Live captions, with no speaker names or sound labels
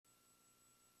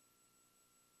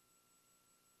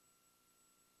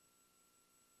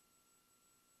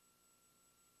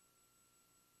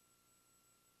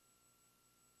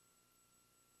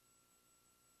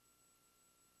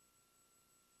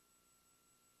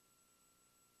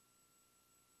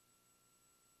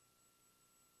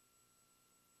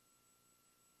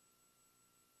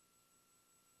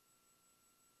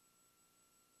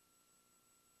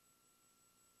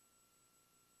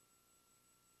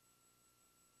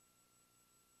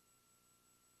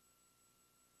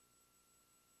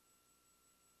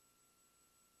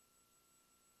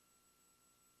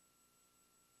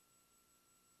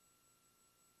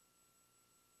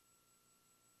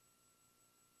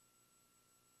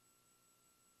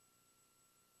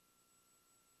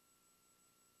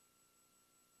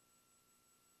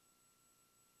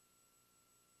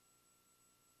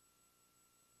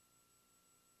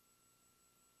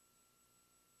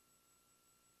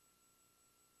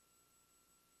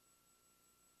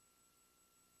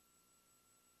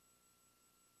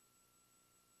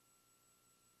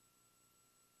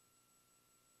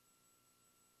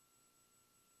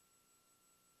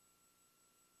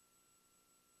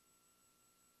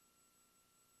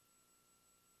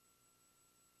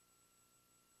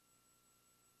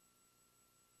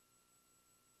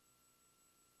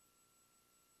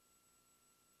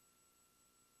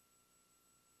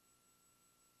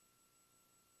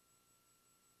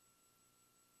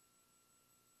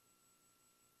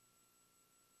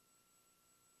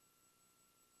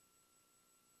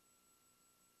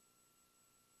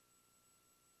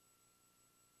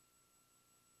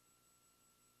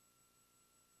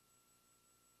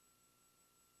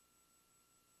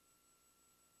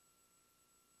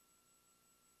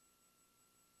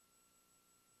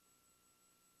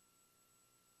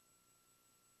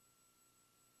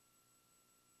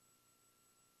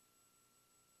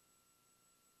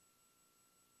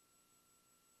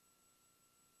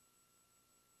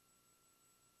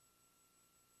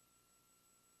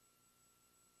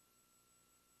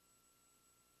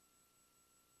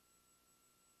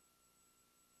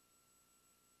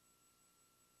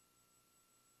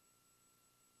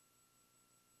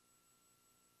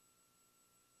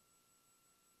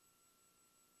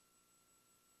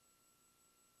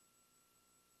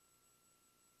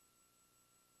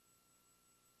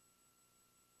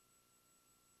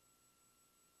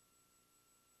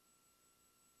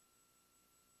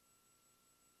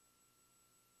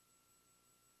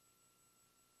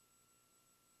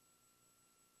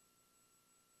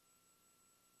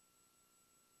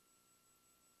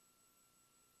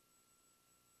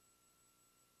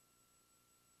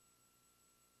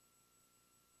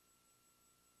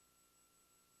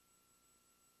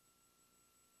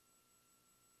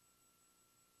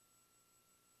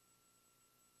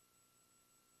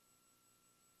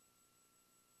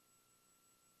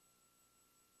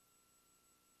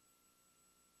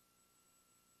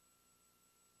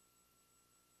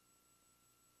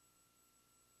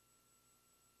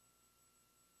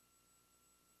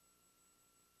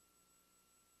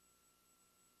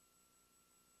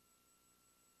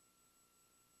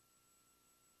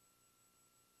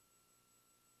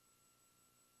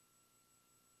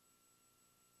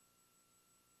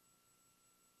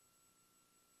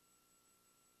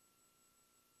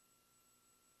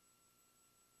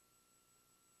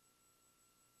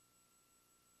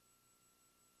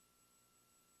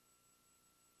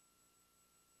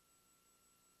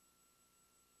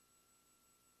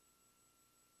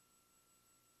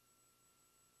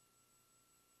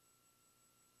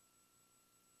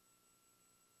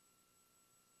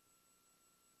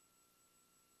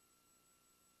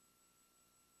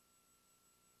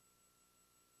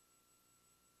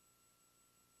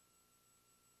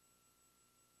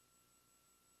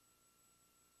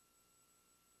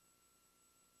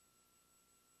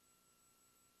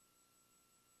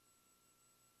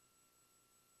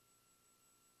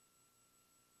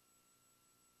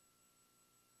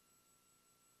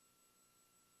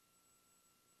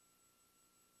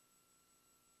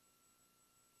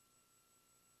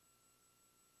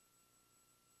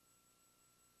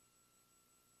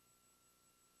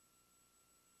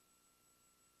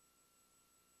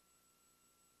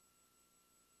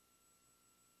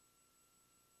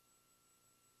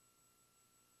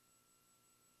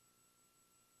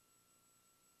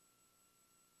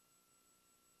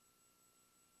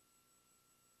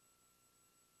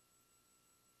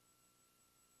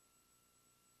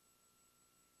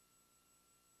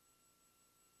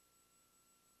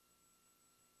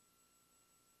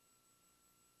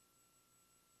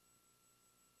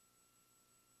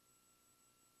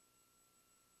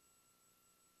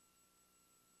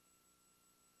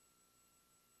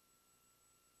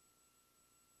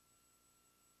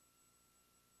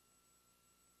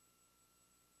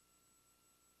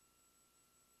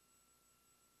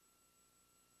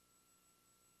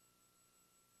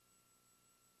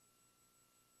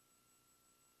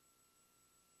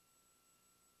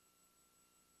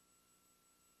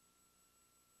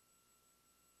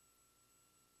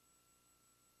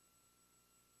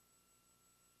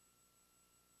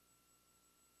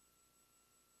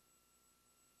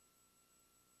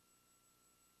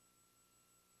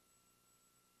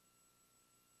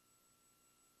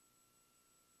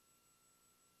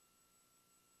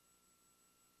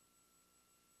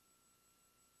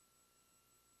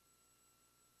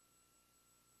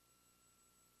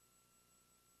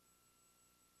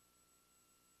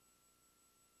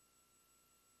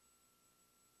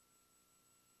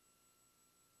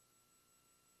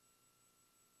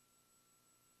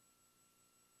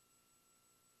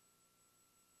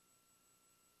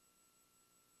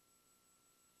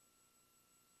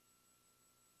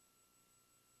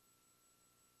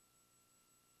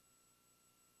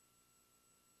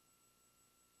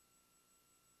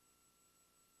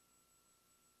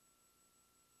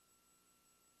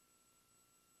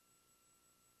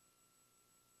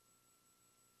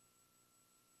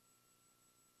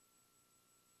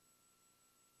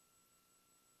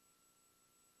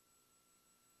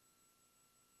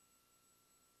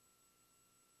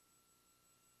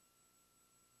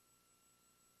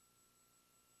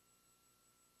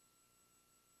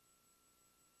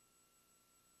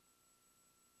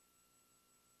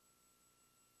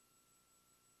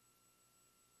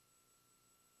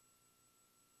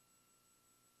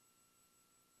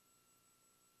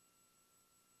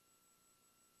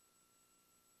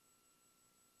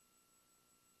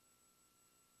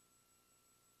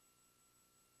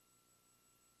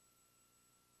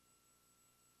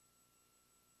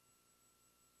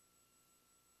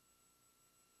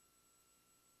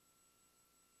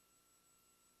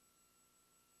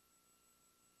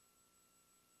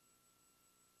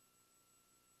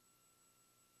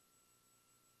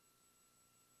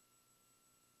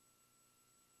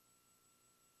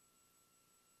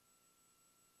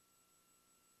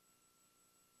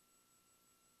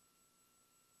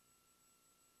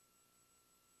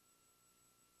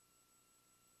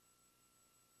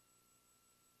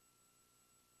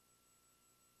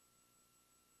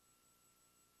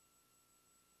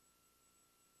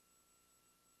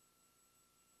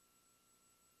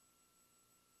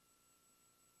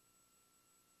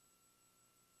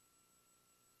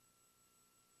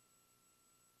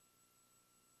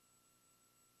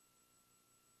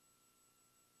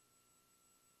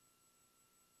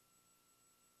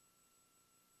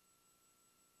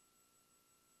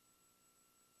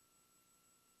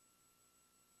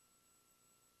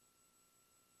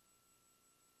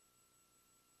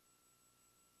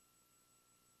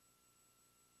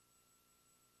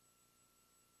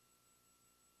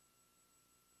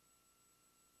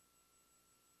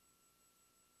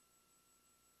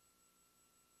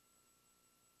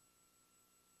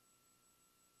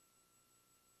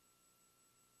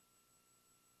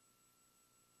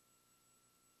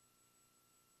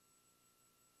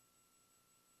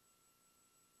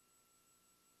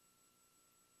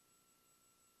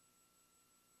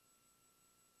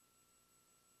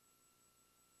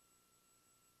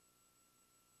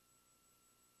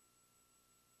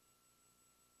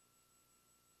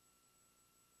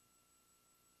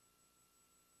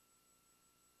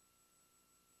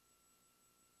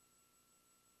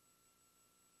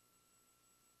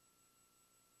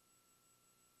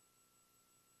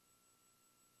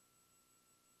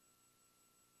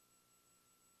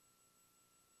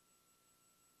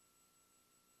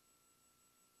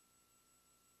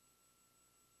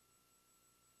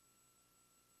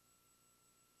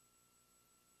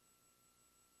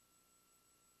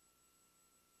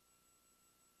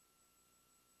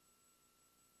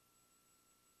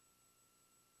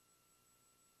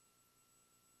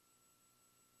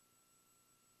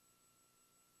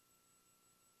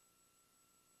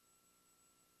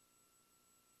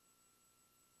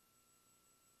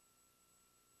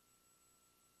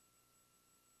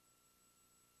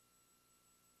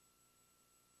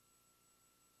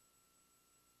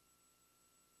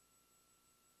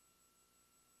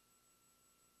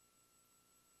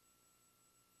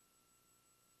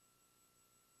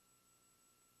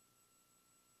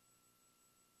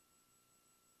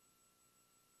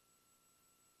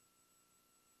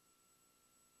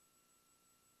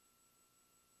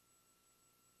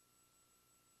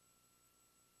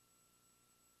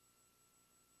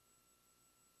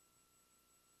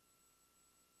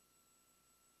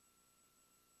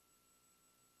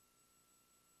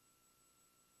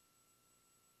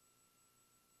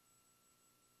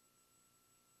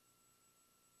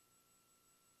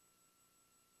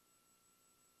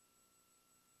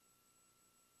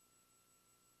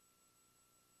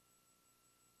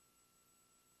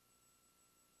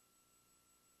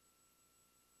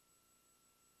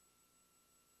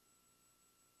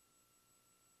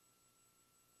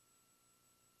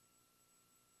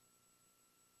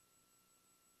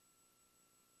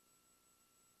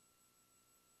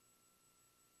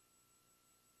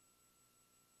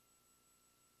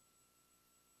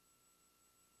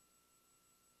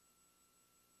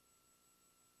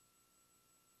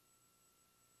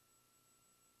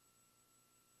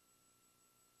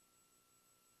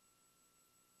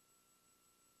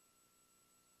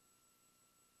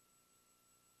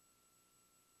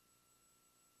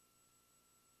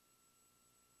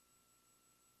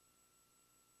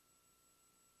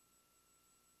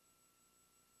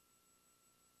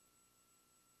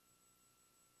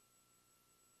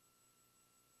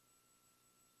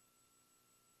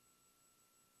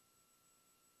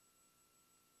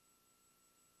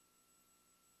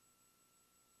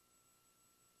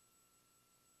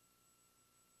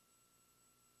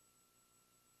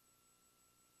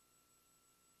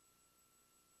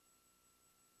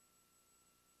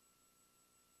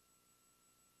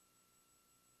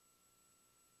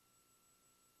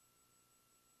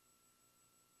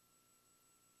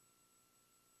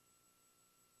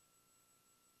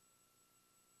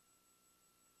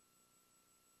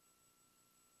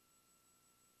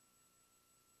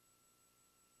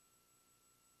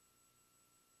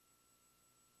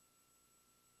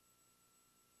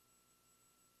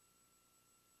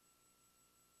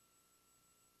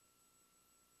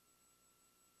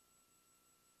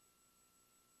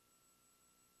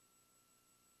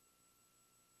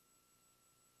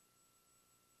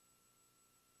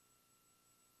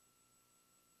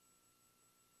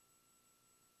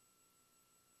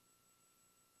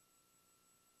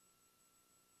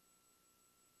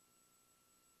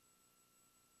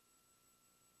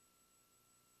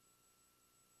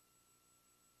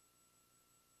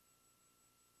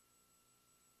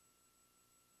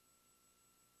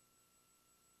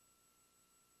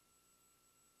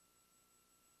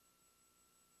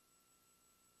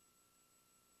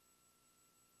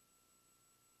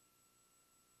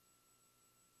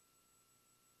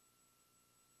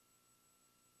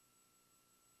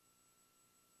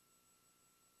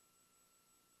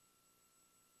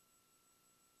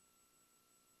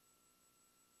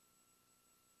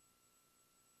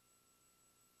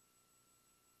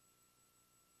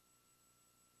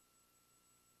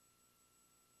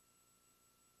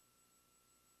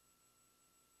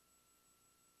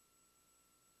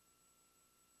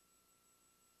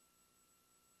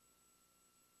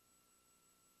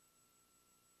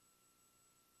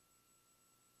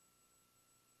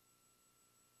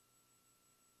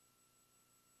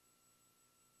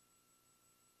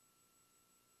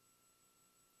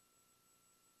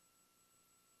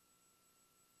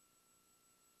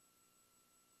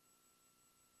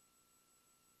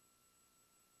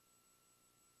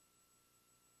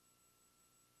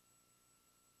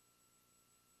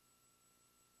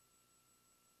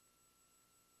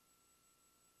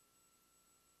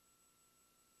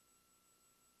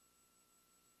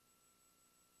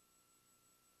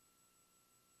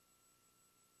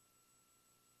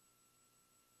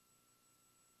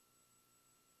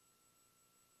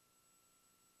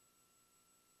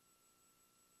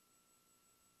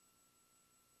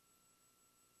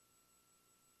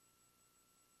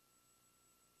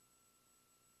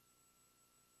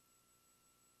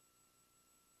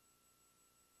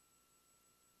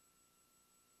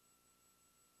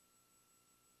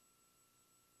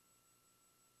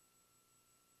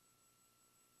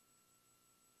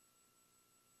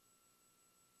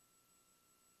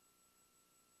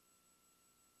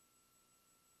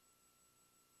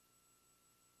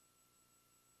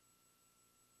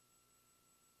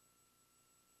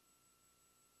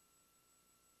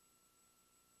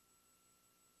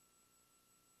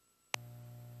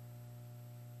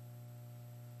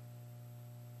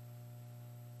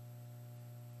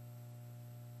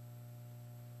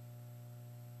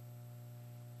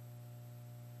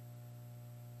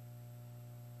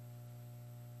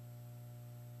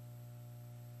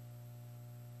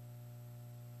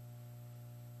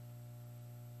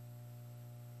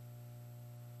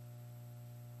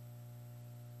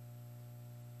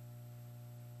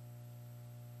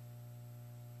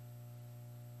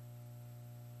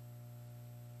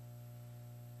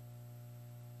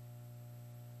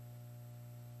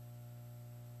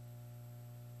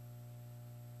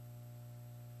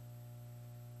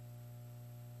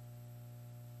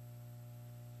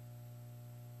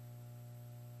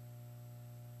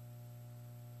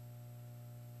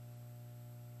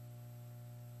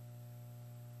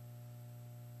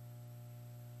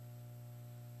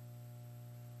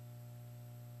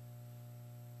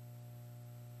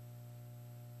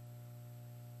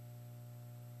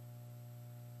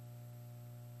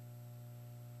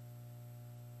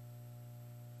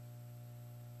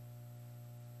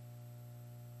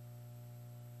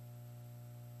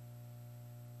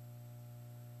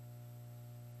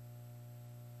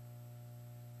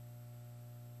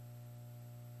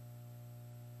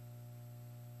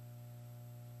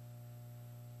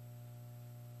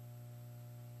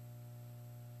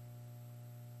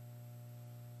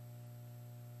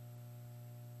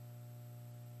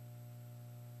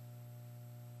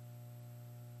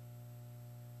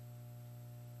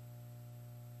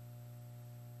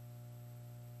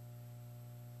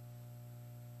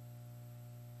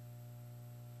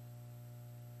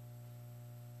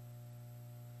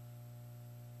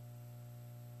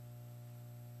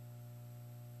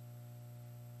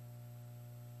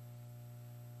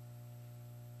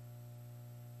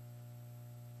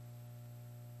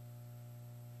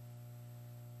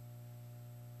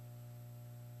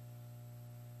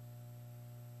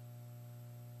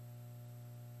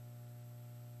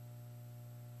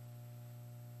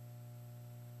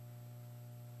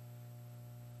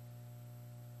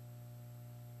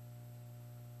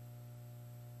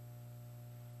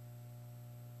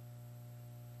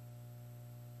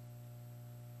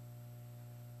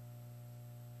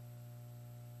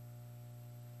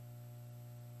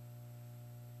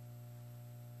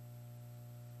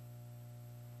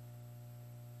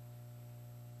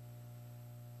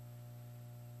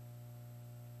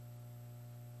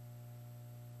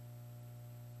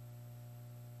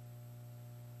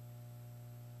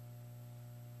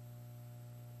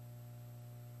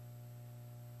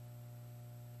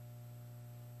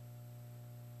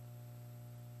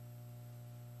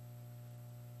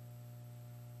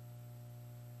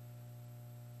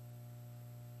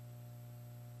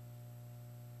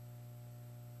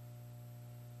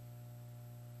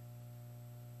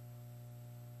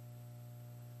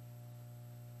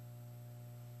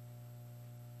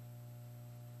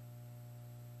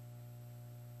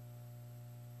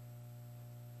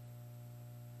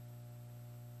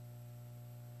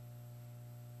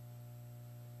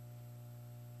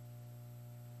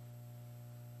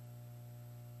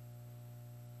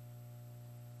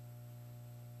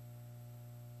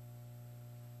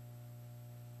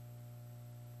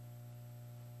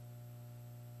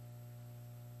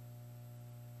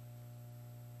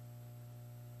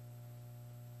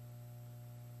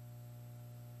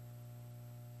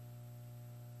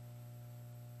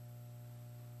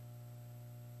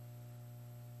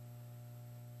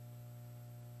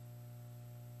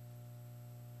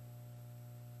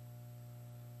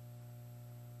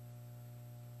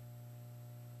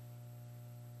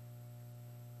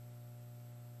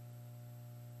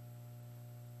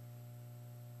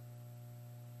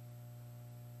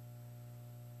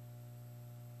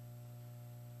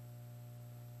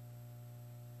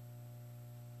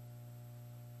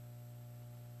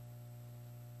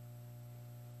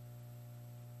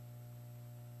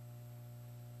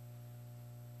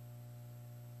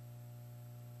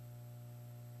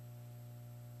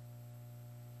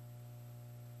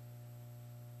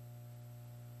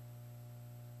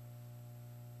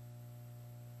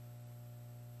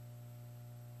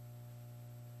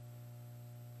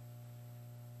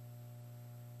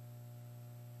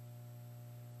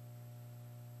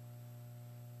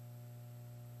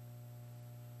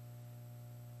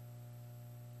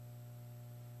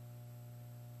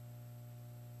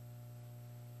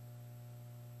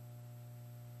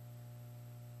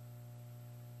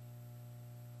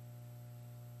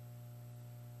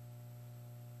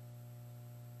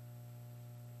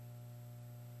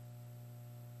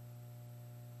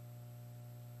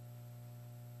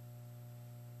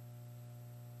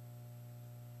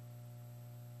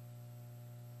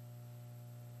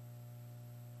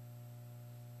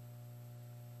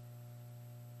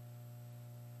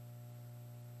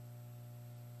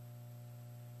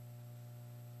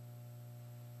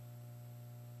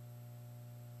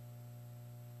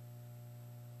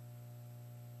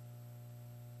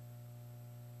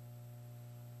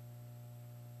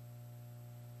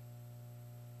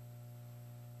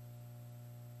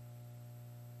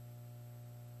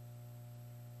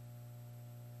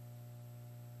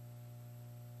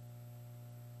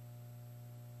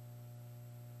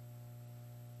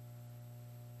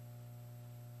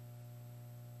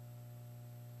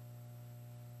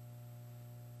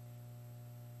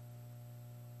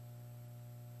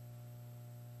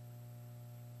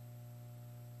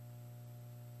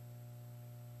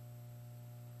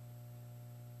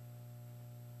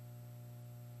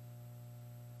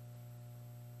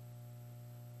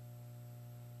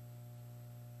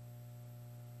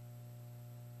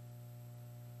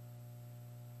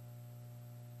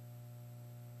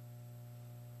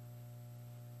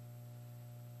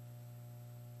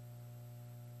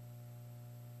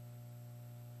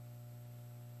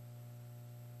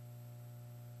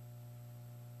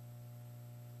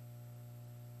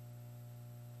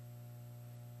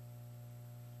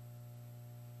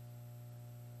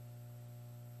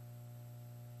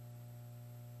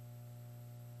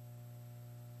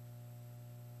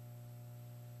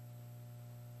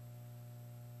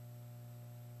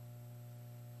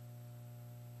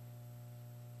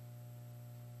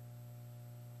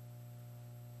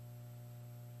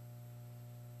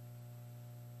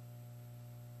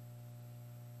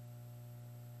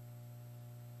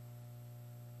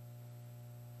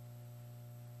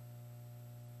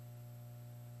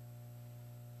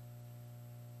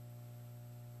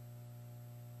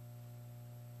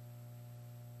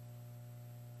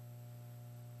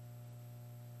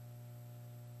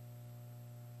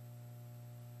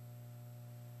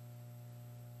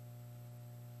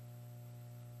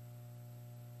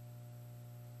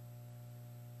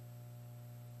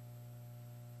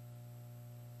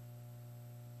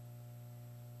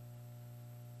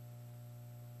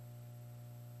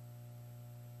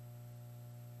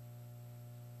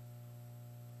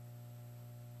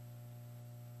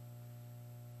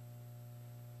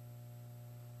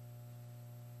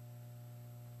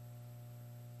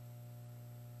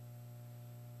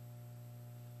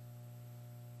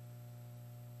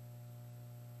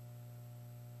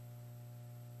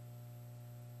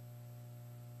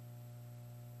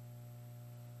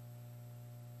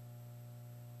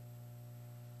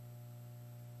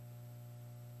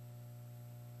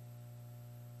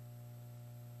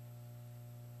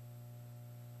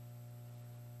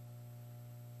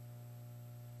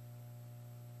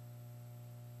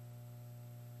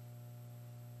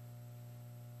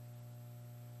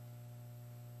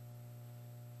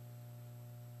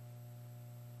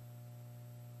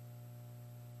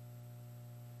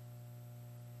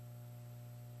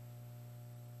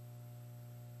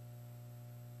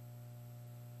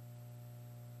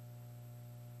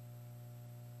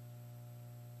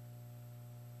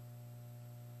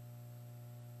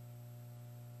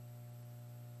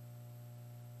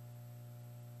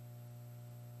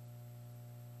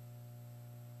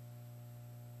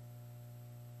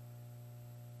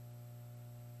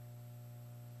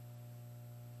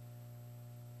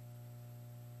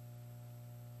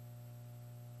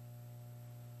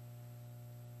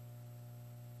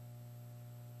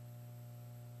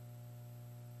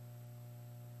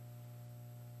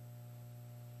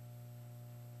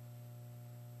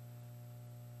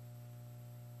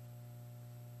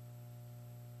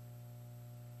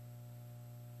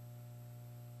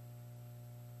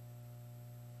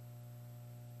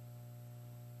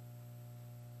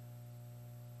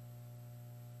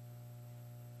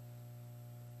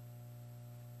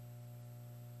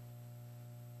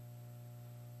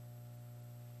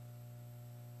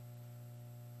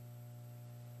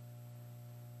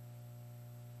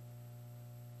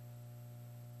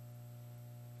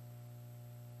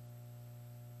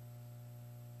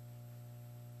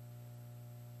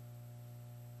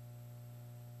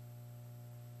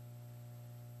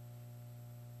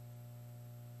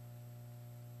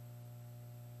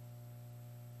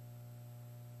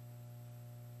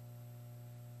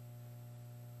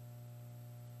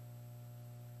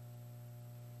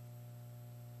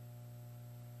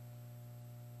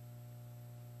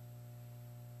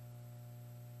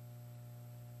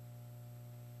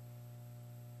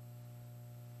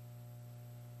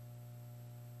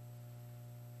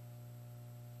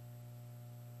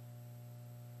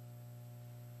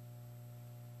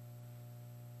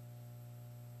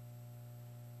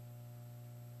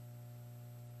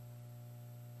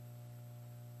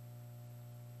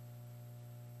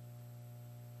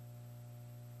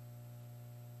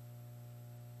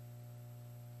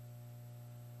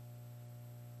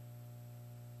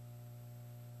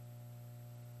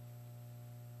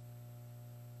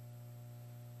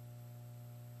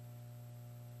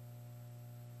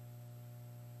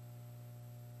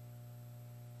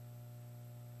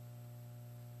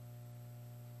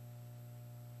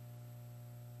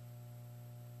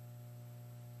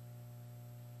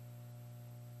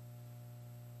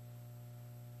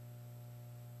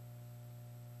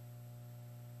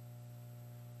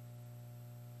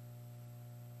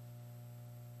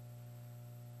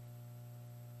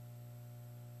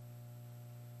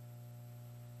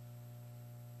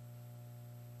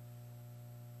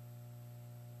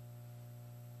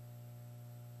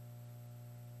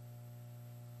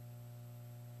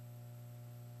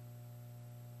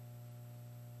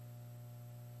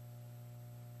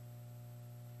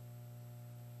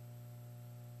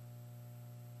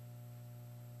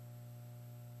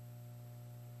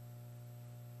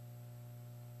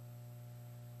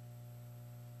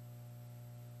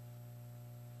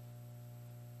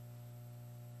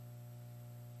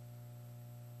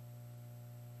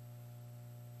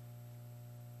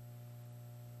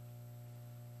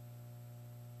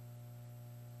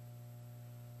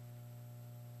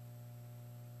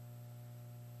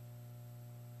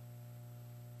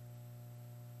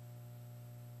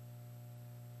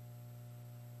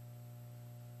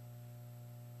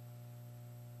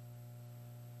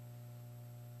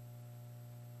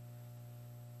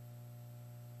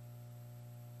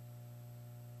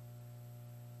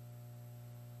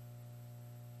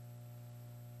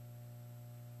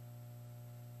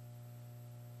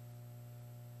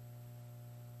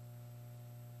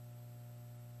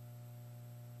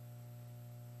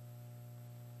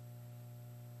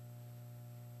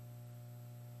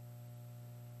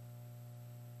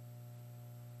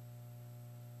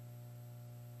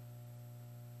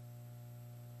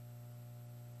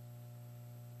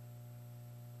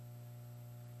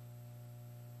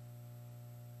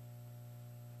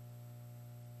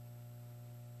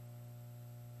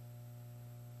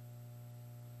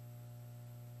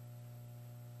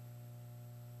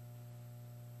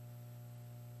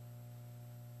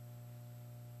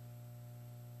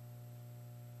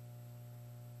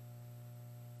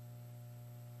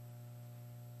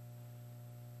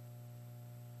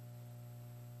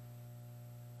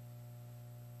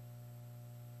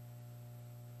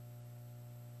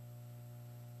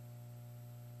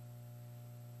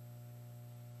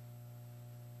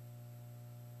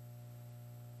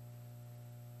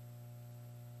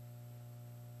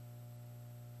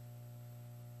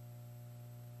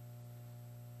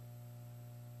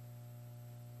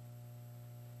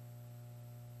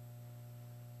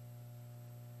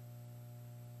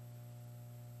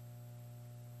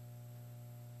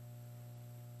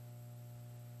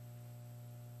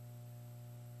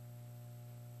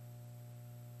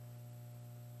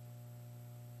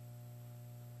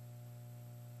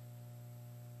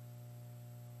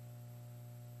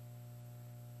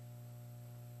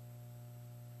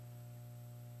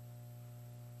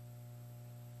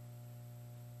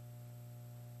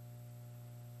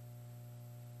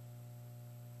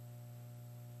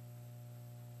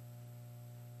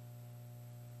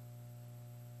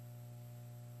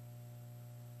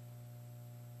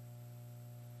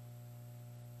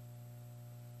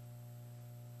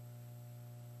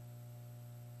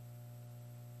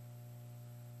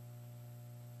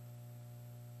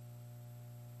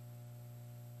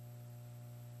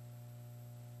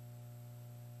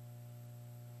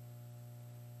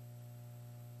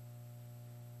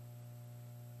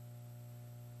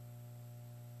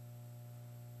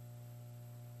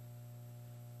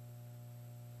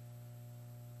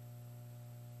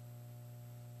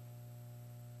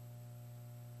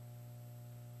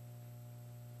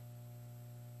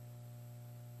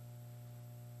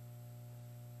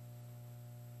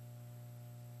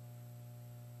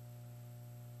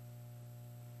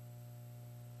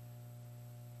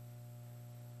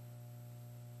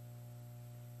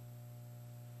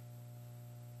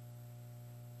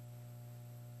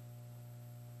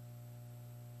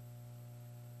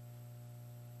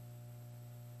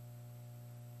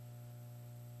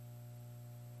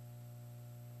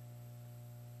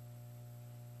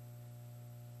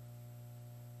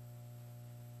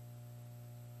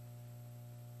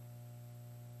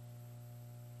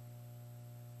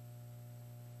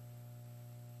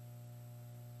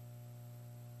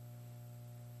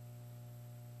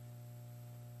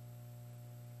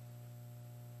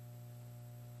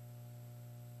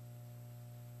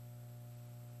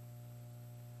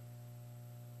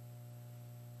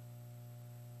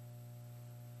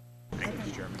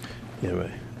Mr. Chairman. Yeah,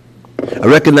 right. I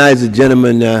recognize the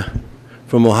gentleman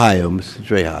from Ohio, Mr.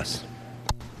 Dreyhaus.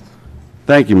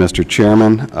 Thank you, Mr.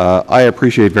 Chairman. I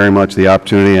appreciate very much the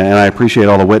opportunity, and I appreciate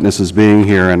all the witnesses being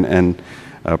here and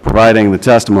providing the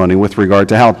testimony with regard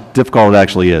to how difficult it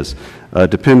actually is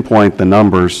to pinpoint the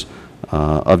numbers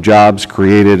of jobs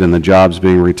created and the jobs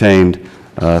being retained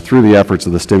through the efforts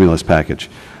of the stimulus package.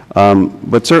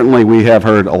 But certainly we have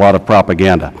heard a lot of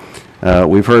propaganda.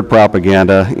 We've heard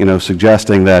propaganda,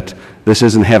 suggesting that this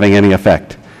isn't having any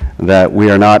effect, that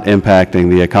we are not impacting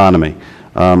the economy.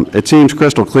 It seems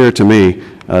crystal clear to me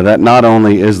that not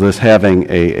only is this having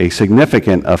a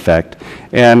significant effect,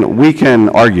 and we can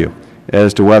argue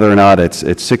as to whether or not it's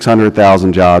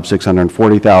 600,000 jobs,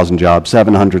 640,000 jobs,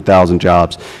 700,000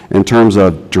 jobs in terms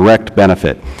of direct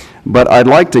benefit. But I'd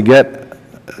like to get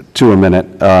to a minute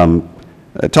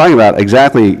talking about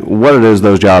exactly what it is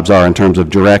those jobs are in terms of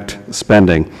direct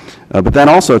spending, but then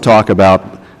also talk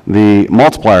about the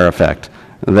multiplier effect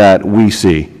that we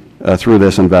see through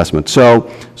this investment. So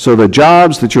the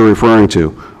jobs that you're referring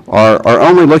to are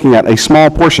only looking at a small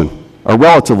portion, a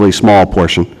relatively small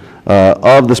portion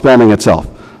of the spending itself.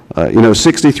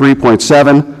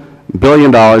 $63.7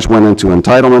 billion went into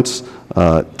entitlements.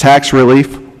 Tax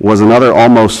relief was another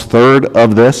almost third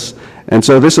of this. And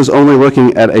so this is only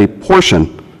looking at a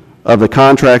portion of the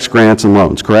contracts, grants, and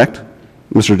loans, correct?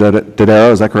 Mr.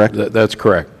 Dodaro, is that correct? That's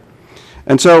correct.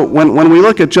 And so when we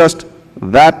look at just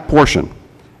that portion,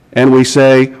 and we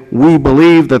say we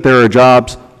believe that there are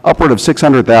jobs upward of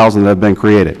 600,000 that have been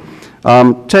created.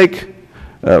 Take,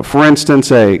 for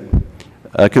instance, a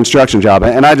construction job,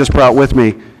 and I just brought with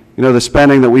me, the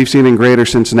spending that we've seen in Greater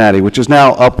Cincinnati, which is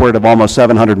now upward of almost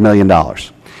 $700 million.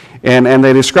 And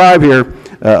they describe here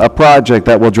a project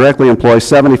that will directly employ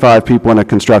 75 people in a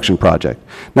construction project.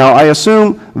 Now, I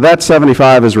assume that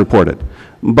 75 is reported,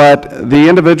 but the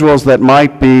individuals that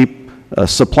might be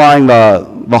supplying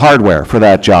the hardware for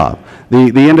that job,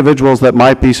 the individuals that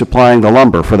might be supplying the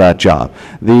lumber for that job,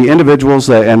 the individuals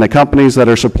and the companies that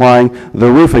are supplying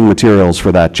the roofing materials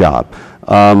for that job,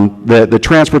 the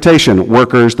transportation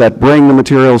workers that bring the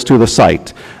materials to the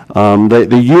site,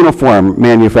 the uniform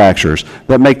manufacturers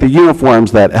that make the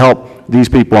uniforms that help these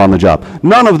people on the job.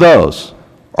 None of those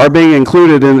are being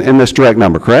included in this direct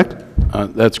number, correct?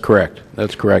 That's correct.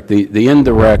 That's correct. The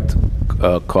indirect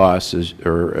costs,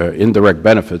 or indirect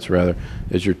benefits, rather,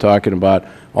 as you're talking about,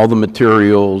 all the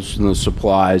materials and the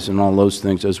supplies and all those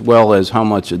things, as well as how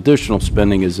much additional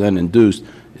spending is then induced,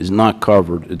 is not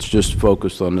covered. It's just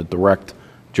focused on the direct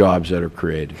jobs that are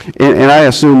created. And I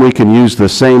assume we can use the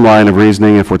same line of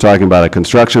reasoning if we're talking about a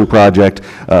construction project,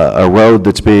 a road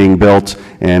that's being built,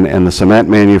 and the cement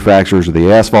manufacturers or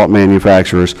the asphalt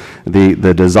manufacturers,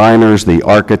 the designers, the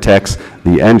architects,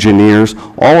 the engineers,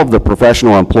 all of the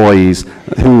professional employees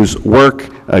whose work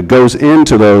goes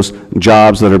into those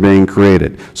jobs that are being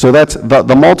created. So that's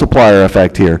the multiplier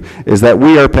effect here, is that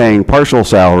we are paying partial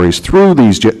salaries through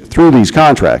these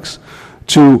contracts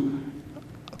to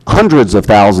hundreds of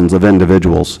thousands of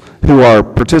individuals who are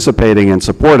participating and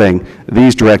supporting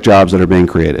these direct jobs that are being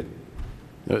created.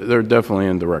 They're definitely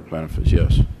indirect benefits,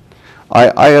 yes.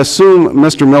 I assume,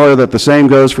 Mr. Miller, that the same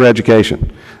goes for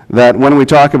education, that when we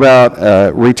talk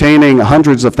about retaining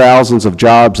hundreds of thousands of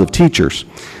jobs of teachers,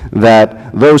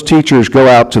 that those teachers go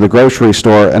out to the grocery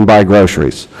store and buy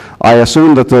groceries. I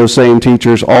assume that those same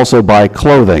teachers also buy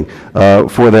clothing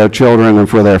for their children and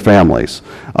for their families.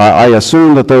 I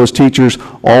assume that those teachers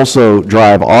also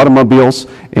drive automobiles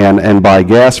and buy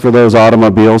gas for those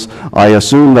automobiles. I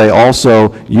assume they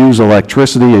also use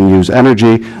electricity and use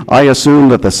energy. I assume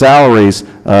that the salaries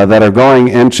that are going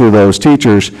into those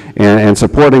teachers and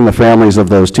supporting the families of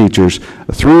those teachers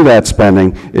through that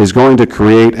spending is going to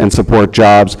create and support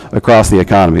jobs across the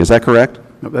economy. Is that correct?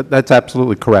 That's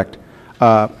absolutely correct.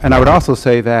 And I would also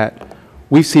say that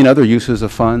we've seen other uses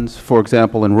of funds, for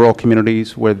example, in rural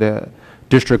communities where the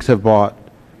districts have bought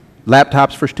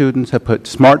laptops for students, have put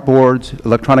smart boards,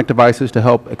 electronic devices to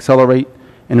help accelerate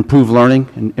and improve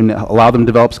learning and allow them to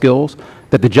develop skills,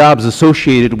 that the jobs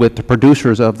associated with the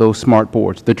producers of those smart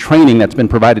boards, the training that's been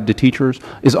provided to teachers,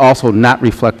 is also not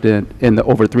reflected in the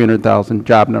over 300,000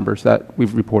 job numbers that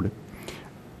we've reported.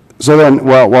 So then,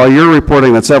 while you're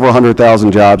reporting that several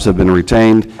 100,000 jobs have been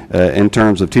retained in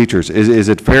terms of teachers, is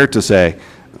it fair to say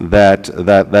that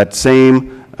that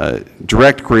same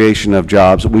direct creation of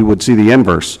jobs, we would see the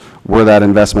inverse were that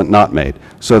investment not made,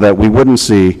 so that we wouldn't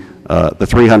see the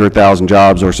 300,000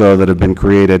 jobs or so that have been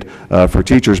created for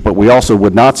teachers, but we also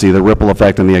would not see the ripple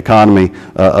effect in the economy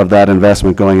of that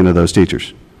investment going into those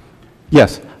teachers?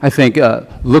 Yes. I think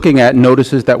looking at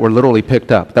notices that were literally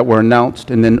picked up, that were announced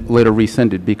and then later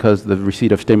rescinded because of the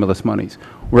receipt of stimulus monies,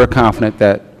 we're confident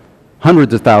that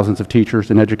hundreds of thousands of teachers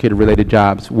and educator-related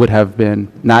jobs would have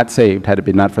been not saved had it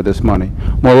been not for this money.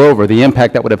 Moreover, the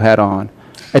impact that would have had on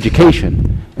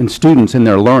education and students in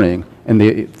their learning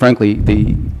and, frankly,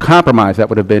 the compromise that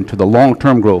would have been to the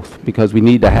long-term growth, because we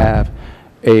need to have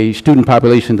a student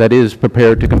population that is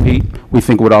prepared to compete, we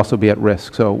think would also be at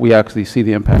risk. So we actually see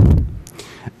the impact.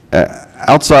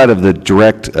 Outside of the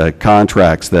direct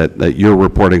contracts that you're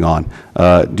reporting on,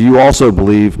 do you also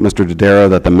believe, Mr. Dodaro,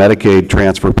 that the Medicaid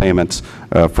transfer payments,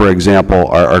 for example,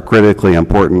 are critically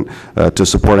important to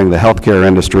supporting the healthcare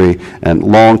industry and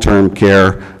long-term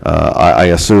care, I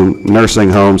assume nursing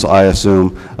homes, I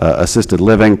assume assisted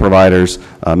living providers,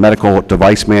 medical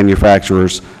device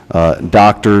manufacturers,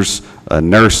 doctors,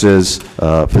 nurses,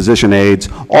 physician aides,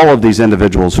 all of these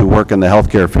individuals who work in the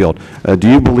healthcare field? Do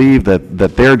you believe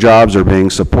that their jobs are being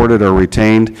supported or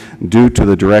retained due to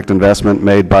the direct investment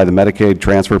made by the Medicaid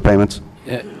transfer payments?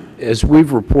 As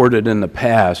we've reported in the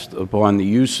past upon the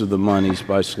use of the monies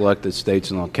by selected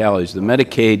states and localities, the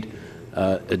Medicaid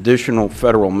additional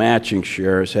federal matching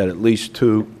share has had at least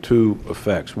two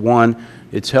effects. One,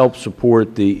 it's helped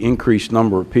support the increased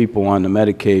number of people on the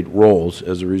Medicaid rolls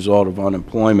as a result of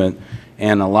unemployment,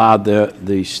 and allowed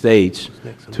the states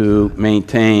to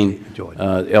maintain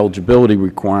eligibility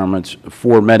requirements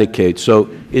for Medicaid. So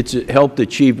it's helped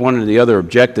achieve one of the other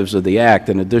objectives of the Act,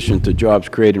 in addition to jobs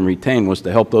created and retained, was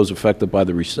to help those affected by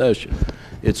the recession.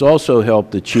 It's also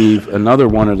helped achieve another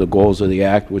one of the goals of the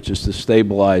Act, which is to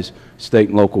stabilize state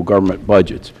and local government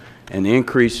budgets. And the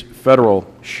increased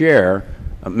federal share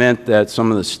meant that some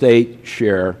of the state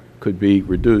share could be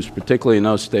reduced, particularly in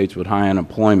those states with high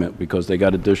unemployment, because they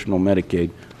got additional Medicaid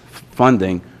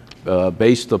funding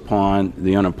based upon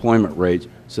the unemployment rates.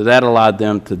 So that allowed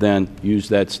them to then use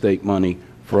that state money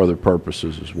for other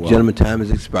purposes as well. Gentleman, time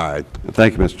has expired.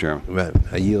 Thank you, Mr. Chairman. Right.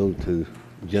 I yield to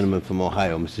the gentleman from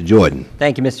Ohio, Mr. Jordan.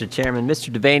 Thank you, Mr. Chairman.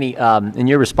 Mr. Devaney, in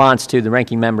your response to the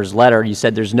ranking member's letter, you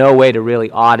said there's no way to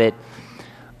really audit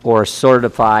or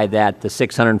certify that the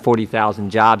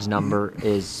 640,000 jobs number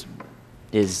is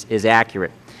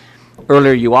accurate.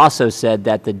 Earlier, you also said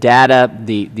that the data,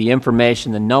 the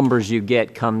information, the numbers you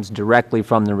get comes directly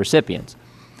from the recipients.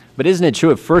 But isn't it true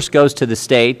it first goes to the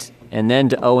state, and then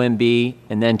to OMB,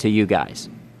 and then to you guys?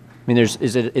 I mean,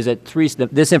 is it three,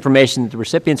 this information, the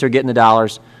recipients are getting the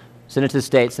dollars, send it to the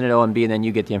state, send it to OMB, and then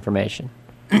you get the information?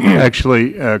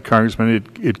 Actually, Congressman,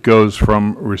 it goes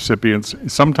from recipients,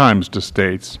 sometimes to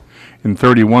states. In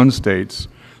 31 states,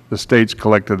 the states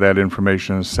collected that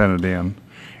information and sent it in.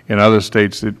 In other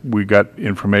states, we got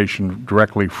information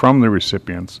directly from the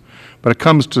recipients. But it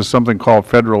comes to something called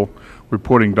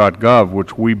federalreporting.gov,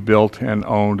 which we built and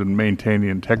owned and maintained the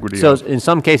integrity of. So in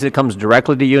some cases, it comes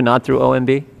directly to you, not through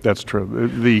OMB? That's true.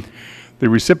 The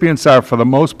recipients are, for the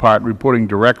most part, reporting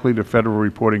directly to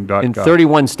federalreporting.gov. In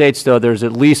 31 states, though, there's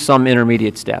at least some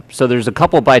intermediate step. So there's a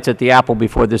couple bites at the apple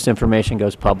before this information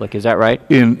goes public. Is that right?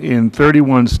 In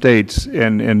 31 states,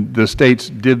 and the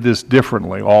states did this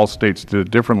differently, all states did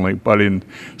it differently, but in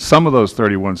some of those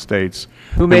 31 states,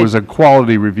 there was a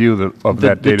quality review of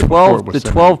that data before it was sent.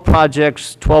 The 12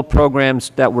 projects, 12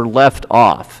 programs that were left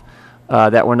off,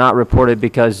 that were not reported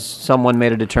because someone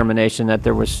made a determination that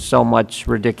there was so much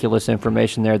ridiculous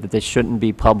information there that they shouldn't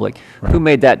be public. Right. Who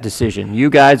made that decision, you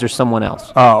guys or someone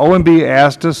else? OMB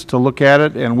asked us to look at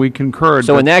it, and we concurred.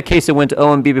 So in that case, it went to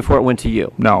OMB before it went to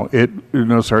you? No,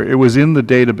 no, sir. It was in the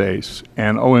database,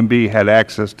 and OMB had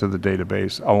access to the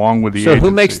database along with the agencies. So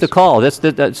who makes the call?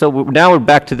 So now we're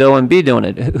back to the OMB doing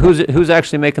it. Who's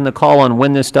actually making the call on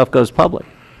when this stuff goes public?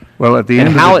 Well, at the end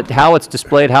how it's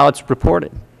displayed, how it's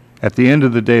reported. At the end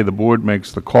of the day, the board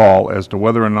makes the call as to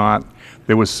whether or not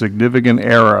there was significant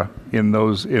error in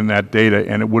that data,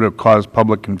 and it would have caused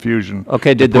public confusion.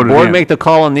 Okay, did the board make the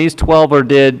call on these 12, or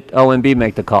did OMB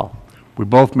make the call? We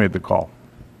both made the call.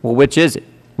 Well, which is it?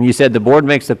 You said the board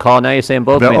makes the call, now you're saying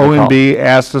both made the call. The OMB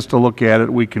asked us to look at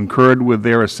it. We concurred with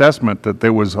their assessment that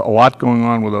there was a lot going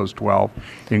on with those 12,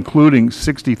 including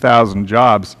 60,000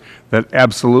 jobs that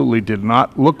absolutely did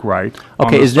not look right.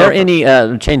 Okay, is there any,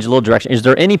 change a little direction, is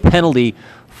there any penalty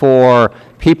for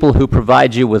people who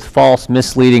provide you with false,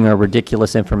 misleading, or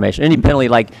ridiculous information? Any penalty,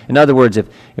 like, in other words, if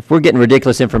we're getting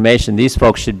ridiculous information, these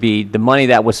folks should be, the money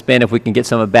that was spent, if we can get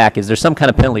some of it back, is there some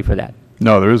kind of penalty for that?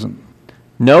 No, there isn't.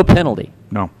 No penalty?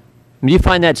 No. I mean, you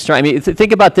find that strange. I mean,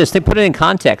 think about this. Put it in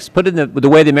context. Put it in the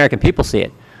way the American people see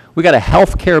it. We got a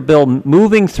health care bill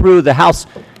moving through the House,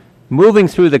 moving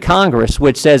through the Congress,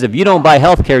 which says if you don't buy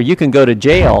health care, you can go to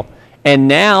jail. And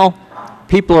now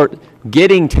people are,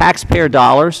 getting taxpayer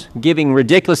dollars, giving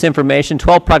ridiculous information,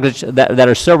 12 projects that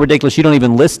are so ridiculous you don't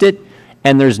even list it,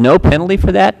 and there's no penalty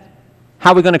for that?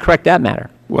 How are we going to correct that matter?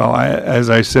 Well, as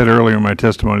I said earlier in my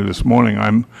testimony this morning,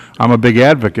 I'm a big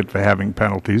advocate for having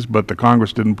penalties, but the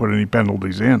Congress didn't put any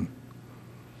penalties in.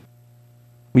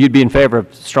 You'd be in favor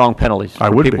of strong penalties I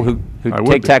for would people be. who I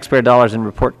would take be. taxpayer dollars and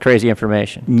report crazy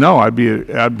information? No, I'd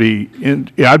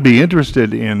be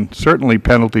interested in certainly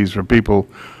penalties for people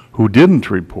who didn't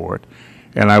report,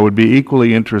 and I would be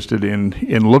equally interested in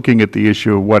looking at the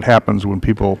issue of what happens when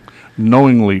people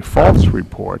knowingly false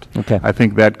report. Okay. I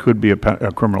think that could be a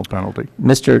criminal penalty.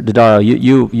 Mr. Dodaro,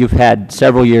 you've had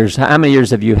several years. How many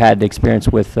years have you had experience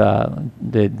with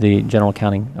the General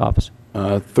Accounting Office?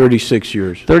 36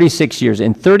 years. 36 years.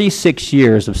 In 36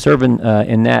 years of serving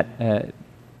in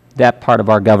that part of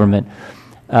our government,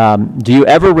 do you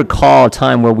ever recall a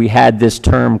time where we had this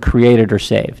term created or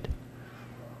saved?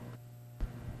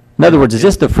 In other words, is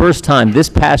this the first time this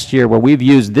past year where we've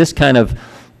used this kind of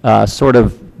sort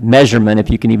of measurement,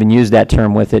 if you can even use that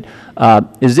term with it?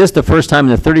 Is this the first time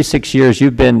in the 36 years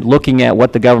you've been looking at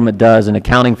what the government does and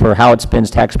accounting for how it spends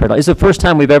taxpayer dollars? Is it the first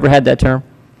time we've ever had that term?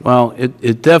 Well,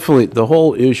 it definitely, the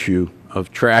whole issue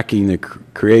of tracking the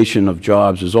creation of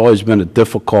jobs has always been a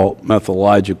difficult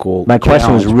methodological My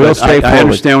question was challenge, real but straightforward. I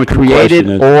understand what your question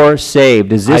is. Created or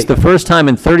saved. Is this the first time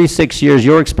in 36 years,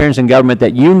 your experience in government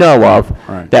that you know of,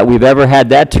 Right. that we've ever had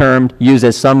that term used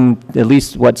as at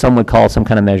least what some would call some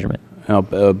kind of measurement? Now,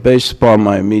 based upon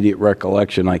my immediate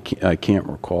recollection, I can't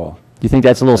recall. Do you think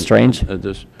that's a little strange,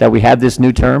 Just, that we have this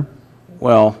new term?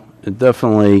 well, it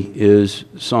definitely is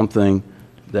something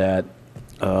that,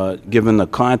 given the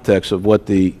context of what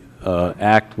the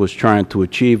Act was trying to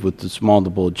achieve with its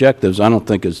multiple objectives, I don't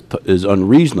think is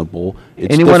unreasonable.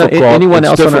 It's Anyone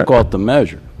else on our- difficult to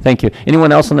measure. Thank you.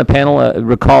 Anyone else on the panel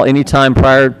recall any time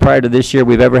prior to this year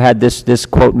we've ever had this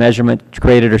quote measurement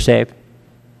created or saved?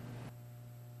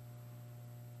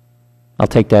 I'll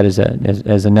take that as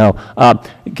a no.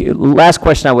 Last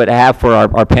question I would have for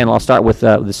our panel. I'll start with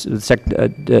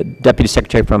the Deputy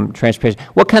Secretary from Transportation.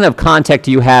 What kind of contact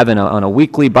do you have on a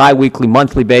weekly, bi-weekly,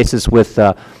 monthly basis with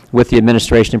the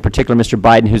administration, in particular Mr.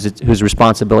 Biden, whose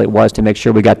responsibility it was to make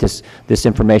sure we got this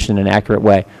information in an accurate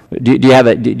way? Do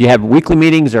you have weekly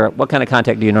meetings, or what kind of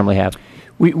contact do you normally have?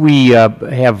 We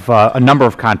have a number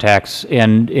of contacts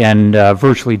and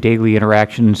virtually daily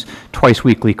interactions, twice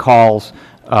weekly calls,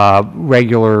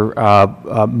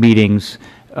 regular meetings,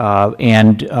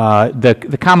 and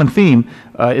the common theme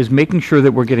is making sure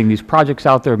that we're getting these projects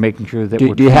out there, making sure that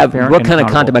we're Do you have, transparent what and kind of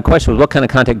contact, accountable. my question was, what kind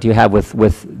of contact do you have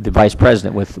with the Vice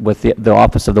President, with the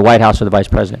Office of the White House or the Vice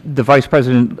President? The Vice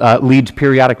President leads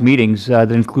periodic meetings that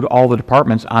include all the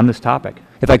departments on this topic.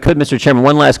 If I could, Mr. Chairman,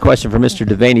 one last question for Mr.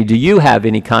 Devaney. Do you have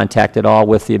any contact at all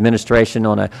with the administration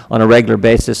on a regular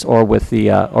basis, or with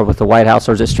the White House,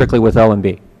 or is it strictly with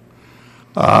OMB?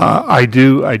 I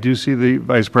do see the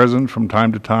Vice President from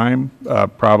time to time,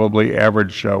 probably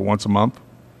average once a month.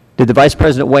 Did the Vice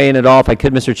President weigh in at all, if I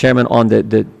could, Mr. Chairman, on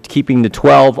the keeping the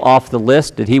 12 off the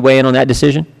list? Did he weigh in on that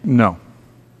decision? No.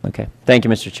 Okay. Thank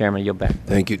you, Mr. Chairman. I yield back.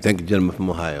 Thank you, gentleman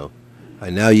from Ohio. I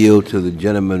now yield to the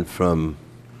gentleman from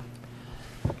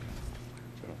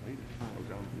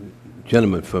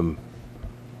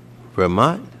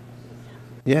Vermont.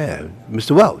 Yeah,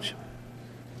 Mr. Welch.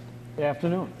 Good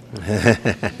afternoon.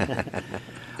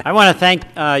 I want to thank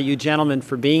you gentlemen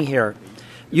for being here.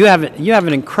 You have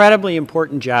an incredibly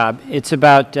important job. It's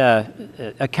about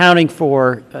accounting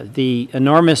for the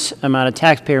enormous amount of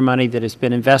taxpayer money that has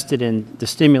been invested in the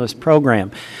stimulus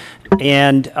program,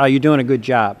 and you're doing a good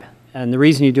job. And the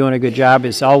reason you're doing a good job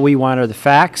is all we want are the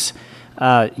facts.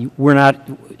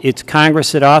 It's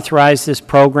Congress that authorized this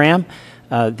program.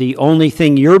 The only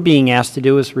thing you're being asked to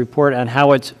do is report on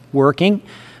how it's working.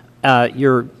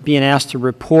 You're being asked to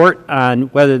report on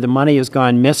whether the money has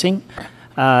gone missing,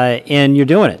 and you're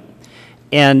doing it.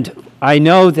 And I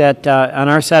know that on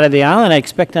our side of the aisle, and I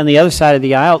expect on the other side of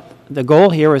the aisle, the goal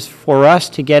here is for us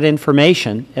to get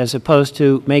information as opposed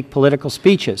to make political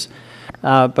speeches.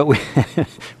 But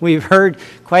we've heard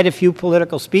quite a few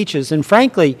political speeches, and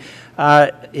frankly,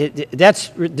 that's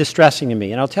distressing to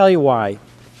me, and I'll tell you why.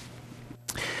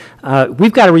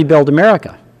 We've got to rebuild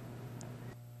America.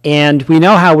 And we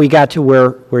know how we got to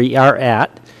where we are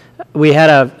at. We had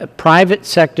a private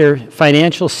sector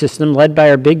financial system led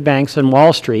by our big banks on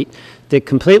Wall Street that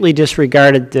completely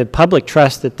disregarded the public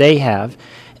trust that they have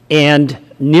and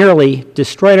nearly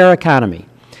destroyed our economy.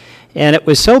 And it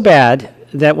was so bad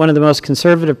that one of the most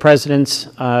conservative presidents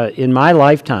in my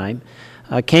lifetime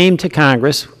came to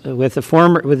Congress with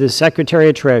the Secretary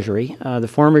of Treasury, the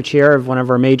former chair of one of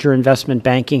our major investment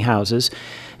banking houses,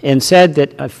 and said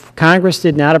that if Congress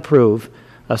did not approve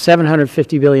a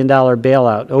 $750 billion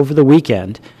bailout over the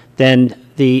weekend, then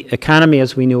the economy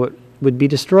as we knew it would be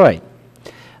destroyed.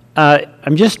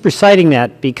 I'm just reciting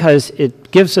that because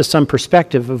it gives us some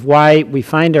perspective of why we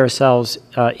find ourselves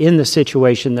in the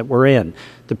situation that we're in.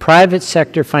 The private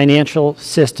sector financial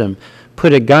system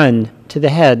put a gun to the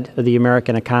head of the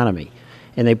American economy,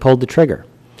 and they pulled the trigger.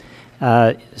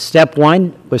 Step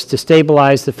one was to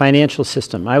stabilize the financial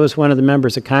system. I was one of the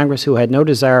members of Congress who had no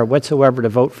desire whatsoever to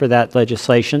vote for that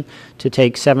legislation to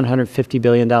take $750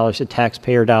 billion of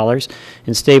taxpayer dollars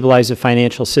and stabilize a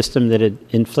financial system that had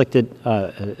inflicted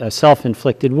a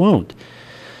self-inflicted wound.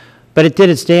 But it did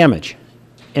its damage.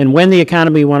 And when the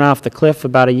economy went off the cliff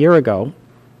about a year ago,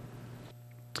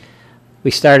 we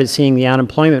started seeing the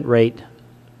unemployment rate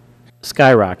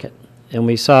skyrocket. And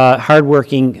we saw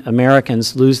hardworking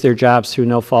Americans lose their jobs through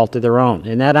no fault of their own.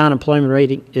 And that unemployment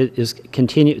rate is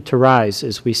continuing to rise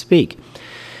as we speak.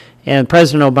 And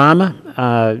President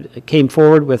Obama came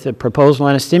forward with a proposal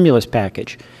on a stimulus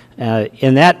package.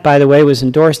 And that, by the way, was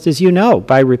endorsed, as you know,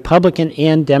 by Republican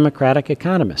and Democratic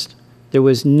economists. There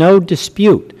was no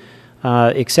dispute,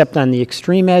 except on the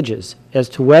extreme edges, as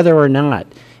to whether or not,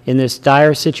 in this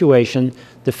dire situation,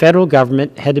 the federal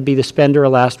government had to be the spender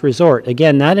of last resort.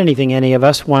 Again, not anything any of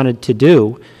us wanted to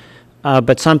do,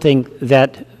 but something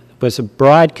that was a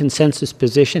broad consensus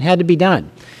position had to be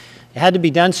done. It had to be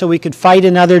done so we could fight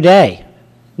another day,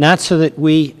 not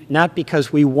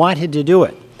because we wanted to do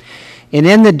it. And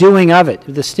in the doing of it,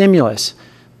 the stimulus,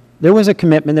 there was a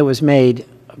commitment that was made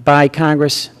by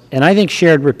Congress, and I think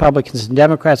shared Republicans and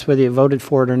Democrats, whether you voted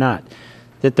for it or not,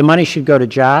 that the money should go to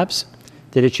jobs,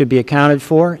 that it should be accounted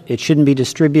for. It shouldn't be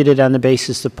distributed on the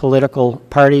basis of political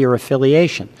party or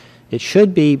affiliation. It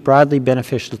should be broadly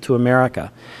beneficial to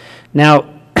America. Now,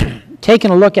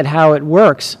 taking a look at how it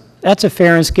works, that's a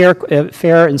fair and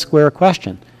square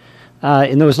question.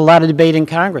 And there was a lot of debate in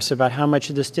Congress about how much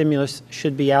of the stimulus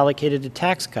should be allocated to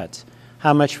tax cuts,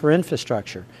 how much for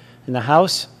infrastructure. In the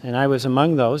House, and I was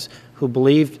among those who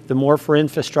believed the more for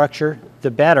infrastructure,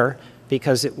 the better,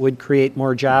 because it would create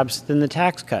more jobs than the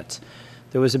tax cuts.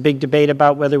 There was a big debate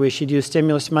about whether we should use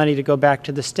stimulus money to go back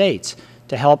to the states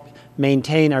to help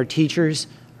maintain our teachers,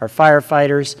 our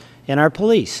firefighters, and our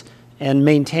police, and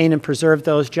maintain and preserve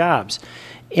those jobs.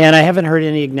 And I haven't heard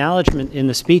any acknowledgement in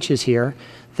the speeches here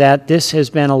that this has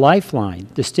been a lifeline.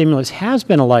 The stimulus has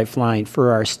been a lifeline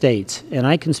for our states, and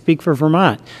I can speak for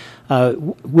Vermont.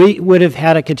 We would have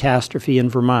had a catastrophe in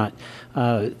Vermont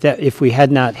that if we had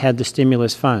not had the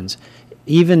stimulus funds.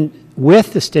 Even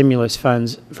with the stimulus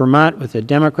funds, Vermont, with a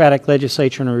Democratic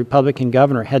legislature and a Republican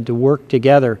governor, had to work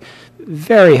together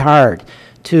very hard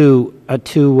to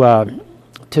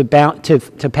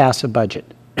pass a budget,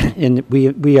 and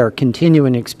we are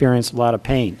continuing to experience a lot of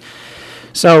pain.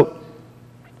 So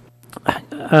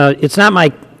it's not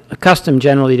my custom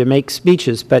generally to make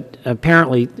speeches, but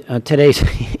apparently today's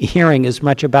hearing is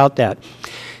much about that.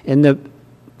 And the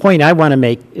point I want to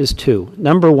make is two.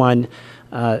 Number one,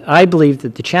 I believe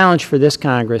that the challenge for this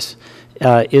Congress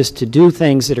is to do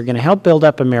things that are going to help build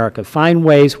up America, find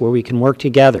ways where we can work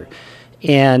together.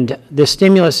 And the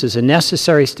stimulus is a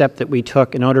necessary step that we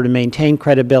took in order to maintain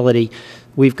credibility.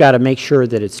 We've got to make sure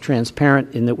that it's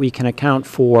transparent and that we can account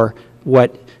for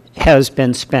what has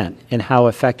been spent and how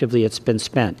effectively it's been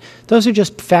spent. Those are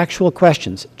just factual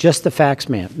questions, just the facts,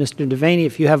 ma'am. Mr. Devaney,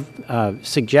 if you have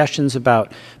suggestions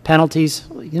about penalties,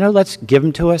 let's give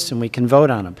them to us and we can vote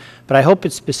on them. But I hope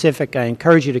it's specific. I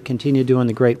encourage you to continue doing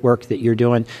the great work that you're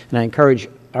doing, and I encourage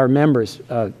our members,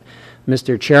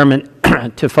 Mr. Chairman,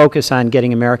 to focus on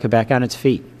getting America back on its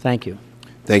feet. Thank you.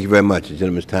 Thank you very much. The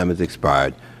gentleman's time has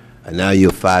expired. And now you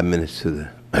have 5 minutes to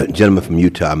the gentleman from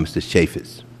Utah, Mr.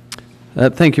 Chaffetz.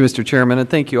 Thank you, Mr. Chairman, and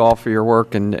thank you all for your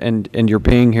work and your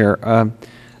being here.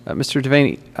 Mr.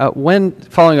 Devaney,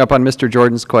 following up on Mr.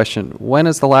 Jordan's question, when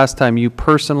is the last time you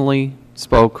personally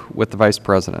spoke with the Vice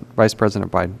President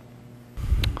Biden?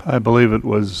 I believe it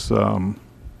was, may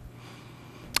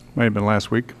have been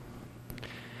last week.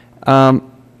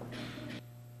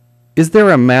 Is there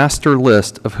a master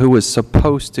list of who is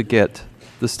supposed to get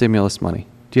the stimulus money?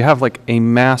 Do you have like a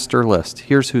master list?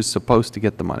 Here's who's supposed to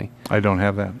get the money. I don't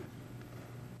have that.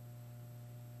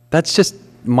 That's just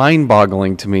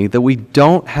mind-boggling to me that we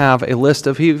don't have a list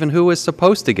of even who is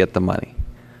supposed to get the money.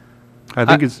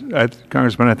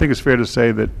 Congressman, I think it's fair to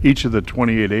say that each of the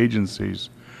 28 agencies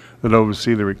that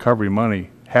oversee the recovery money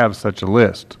have such a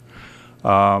list.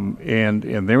 And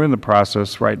they're in the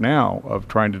process right now of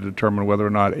trying to determine whether or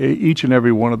not each and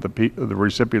every one of the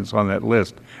recipients on that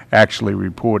list actually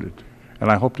reported.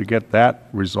 And I hope to get that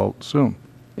result soon.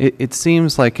 It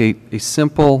seems like a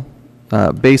simple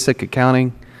basic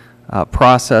accounting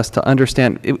process to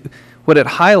understand. What it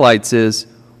highlights is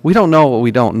we don't know what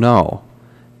we don't know.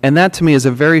 And that to me is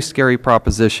a very scary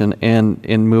proposition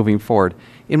in moving forward.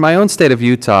 In my own state of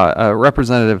Utah,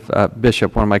 Representative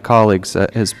Bishop, one of my colleagues,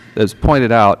 has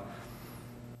pointed out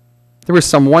there was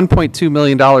some $1.2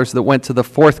 million that went to the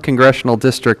 4th Congressional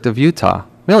District of Utah.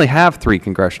 We only have 3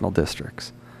 congressional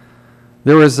districts.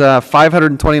 There was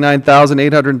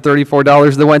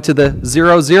 $529,834 that went to the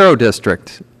 00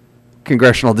 district,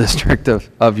 Congressional District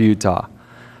of Utah.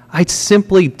 I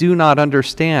simply do not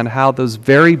understand how those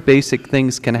very basic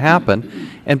things can happen,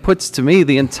 and puts to me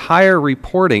the entire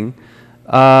reporting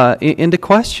into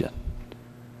question.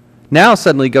 Now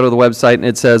suddenly go to the website and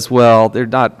it says, well, they're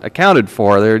not accounted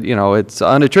for. They're, you know, it's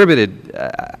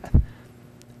unattributed.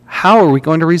 How are we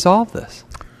going to resolve this?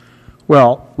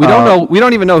 Well, we don't know. We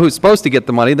don't even know who's supposed to get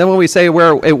the money. Then when we say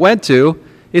where it went to,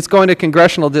 it's going to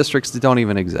congressional districts that don't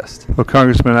even exist. Well,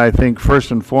 Congressman, I think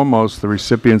first and foremost, the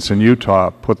recipients in Utah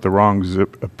put the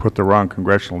wrong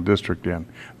congressional district in.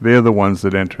 They're the ones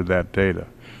that entered that data.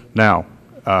 Now,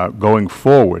 going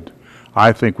forward,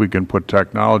 I think we can put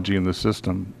technology in the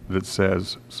system that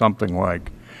says something like,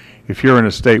 if you're in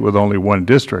a state with only 1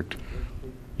 district,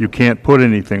 you can't put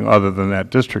anything other than that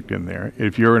district in there.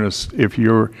 If you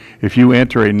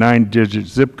enter a 9-digit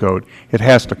zip code, it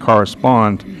has to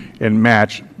correspond and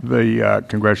match the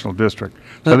congressional district.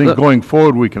 So I think going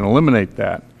forward we can eliminate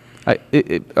that.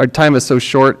 Our time is so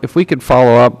short. If we could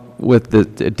follow up with the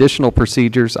additional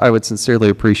procedures, I would sincerely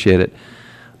appreciate it.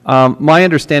 My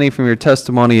understanding from your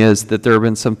testimony is that there have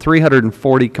been some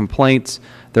 340 complaints,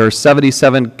 there are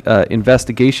 77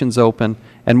 investigations open,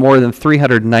 and more than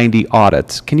 390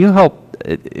 audits. Can you help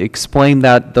explain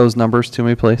those numbers to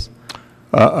me, please?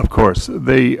 Of course.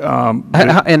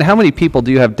 And how many people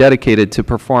do you have dedicated to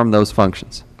perform those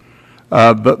functions?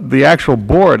 The actual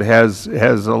board has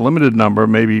a limited number,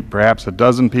 maybe perhaps a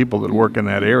dozen people that work in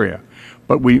that area.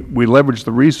 But we leverage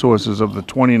the resources of the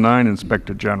 29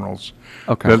 inspector generals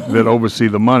that oversee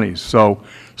the monies. So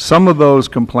some of those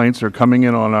complaints are coming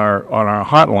in on our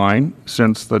hotline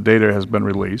since the data has been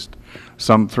released,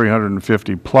 some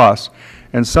 350 plus,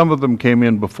 and some of them came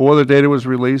in before the data was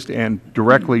released and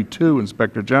directly to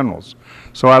inspector generals.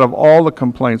 So out of all the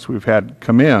complaints we've had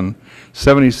come in,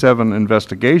 77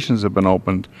 investigations have been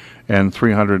opened and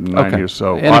 390 or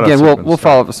so audits. And again, we'll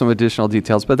follow up with some additional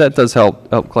details, but that does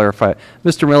help clarify it.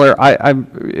 Mr. Miller,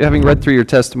 I'm having read through your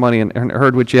testimony and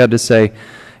heard what you had to say.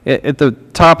 At the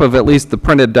top of at least the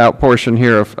printed out portion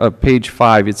here of page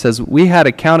 5, it says, we had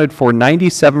accounted for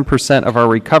 97% of our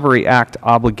Recovery Act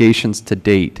obligations to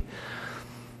date.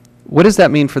 What does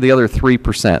that mean for the other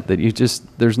 3% that you just,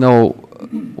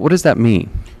 what does that mean?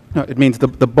 No, it means the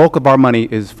bulk of our money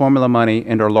is formula money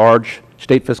and our large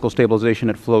state fiscal stabilization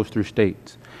that flows through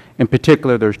states. In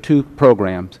particular, there's 2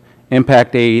 programs,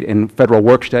 Impact Aid and Federal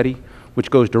Work Study, which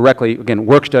goes directly, again,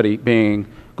 work study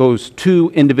goes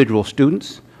to individual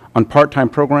students on part-time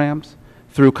programs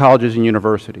through colleges and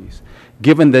universities.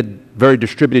 Given the very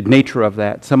distributed nature of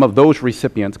that, some of those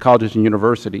recipients, colleges and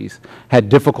universities, had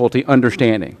difficulty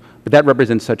understanding. But that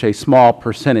represents such a small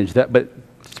percentage. But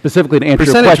specifically to answer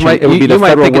your question, it would be the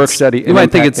Federal Work Study. You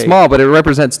might think it's small, but it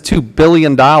represents $2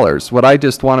 billion. What I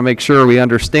just want to make sure we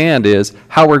understand is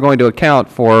how we're going to account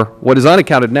for what is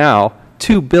unaccounted now,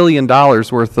 $2 billion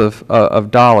worth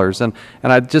of dollars. And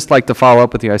I'd just like to follow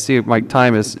up with you. I see my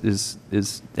time is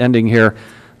ending here.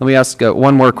 Let me ask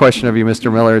one more question of you,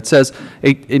 Mr. Miller. It says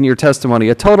in your testimony,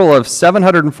 a total of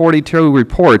 742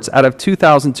 reports out of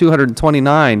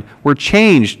 2,229 were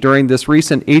changed during this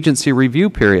recent agency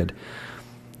review period.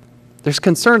 There's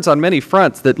concerns on many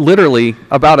fronts that literally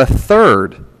about a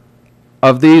third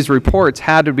of these reports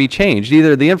had to be changed.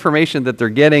 Either the information that they're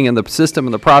getting and the system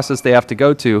and the process they have to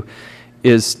go to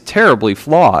is terribly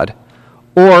flawed,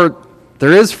 or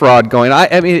there is fraud going on.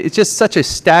 I mean, it's just such a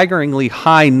staggeringly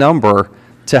high number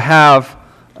to have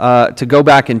to go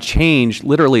back and change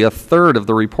literally a third of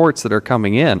the reports that are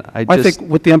coming in. I think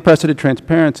with the unprecedented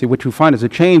transparency, what you find as a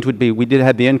change would be we did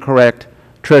have the incorrect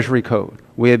Treasury code.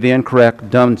 We had the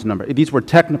incorrect DUNS number. These were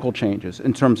technical changes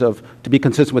in terms of, to be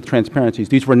consistent with transparencies.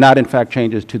 These were not, in fact,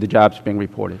 changes to the jobs being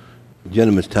reported. The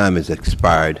gentleman's time has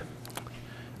expired.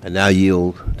 I now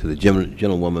yield to the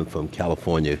gentlewoman from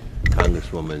California,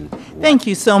 Congresswoman. Thank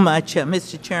you so much,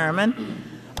 Mr. Chairman.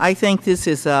 I think this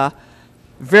is a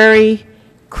very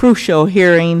crucial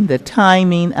hearing. The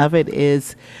timing of it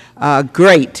is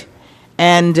great.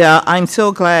 And I'm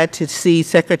so glad to see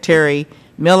Secretary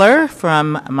Miller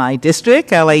from my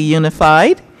district, LA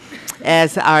Unified,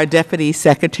 as our Deputy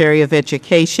Secretary of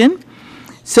Education.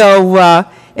 So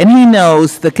and he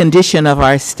knows the condition of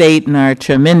our state and our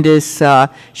tremendous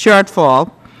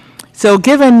shortfall. So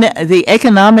given the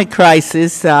economic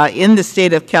crisis in the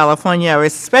state of California, I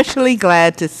was especially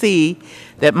glad to see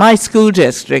that my school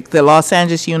district, the Los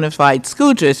Angeles Unified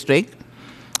School District,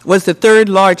 was the third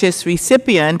largest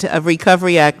recipient of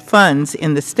Recovery Act funds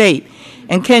in the state.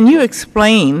 And can you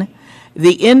explain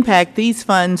the impact these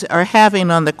funds are having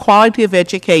on the quality of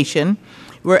education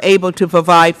we're able to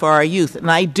provide for our youth? And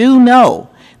I do know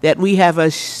that we have a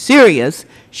serious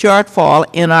shortfall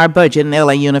in our budget in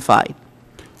LA Unified.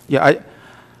 Yeah,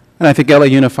 and I think LA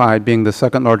Unified, being the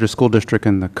second largest school district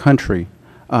in the country,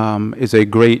 is a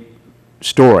great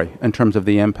story in terms of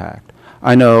the impact.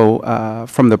 I know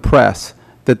from the press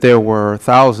that there were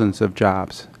thousands of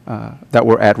jobs that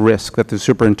were at risk that the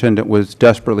superintendent was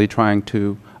desperately trying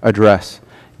to address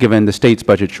given the state's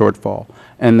budget shortfall,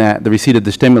 and that the receipt of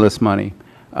the stimulus money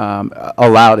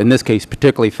allowed, in this case,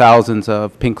 particularly thousands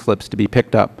of pink slips to be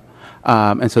picked up,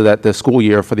 and so that the school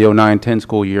year for the 09-10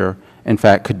 school year, in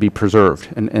fact, could be preserved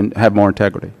and have more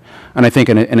integrity. And I think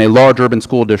in a large urban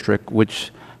school district,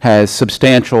 which has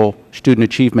substantial student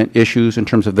achievement issues in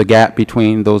terms of the gap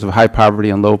between those of high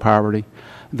poverty and low poverty,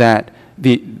 that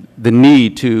the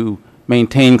need to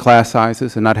maintain class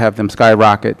sizes and not have them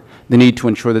skyrocket, the need to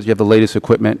ensure that you have the latest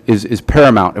equipment is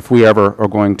paramount if we ever are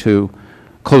going to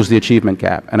close the achievement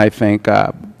gap. And I think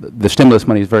the stimulus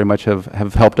monies very much have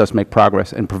helped us make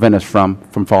progress and prevent us from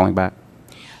falling back.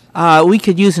 We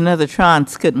could use another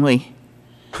tranche, couldn't we?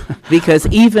 Because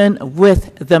even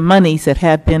with the monies that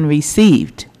have been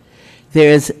received,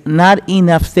 there's not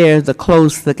enough there to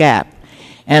close the gap.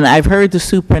 And I've heard the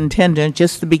superintendent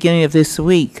just the beginning of this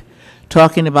week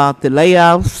talking about the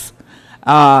layoffs,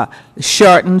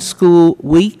 shortened school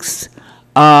weeks,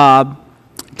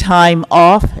 time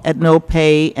off at no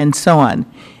pay, and so on,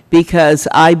 because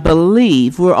I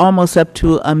believe we're almost up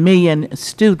to 1 million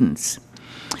students.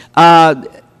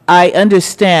 I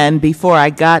understand before I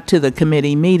got to the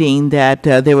committee meeting that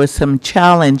there were some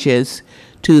challenges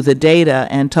to the data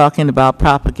and talking about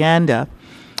propaganda,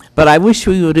 but I wish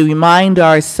we would remind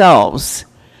ourselves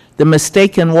the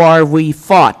mistaken war we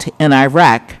fought in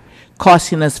Iraq,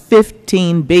 costing us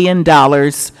 $15 billion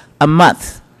a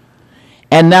month.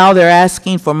 And now they're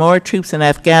asking for more troops in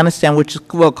Afghanistan, which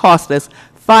will cost us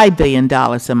 $5 billion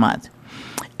a month.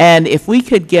 And if we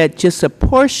could get just a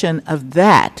portion of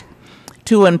that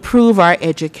to improve our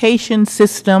education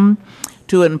system,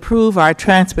 to improve our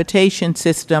transportation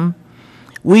system,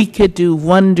 we could do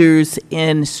wonders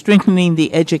in strengthening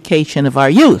the education of our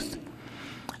youth.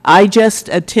 I just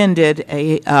attended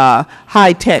a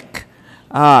high-tech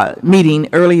meeting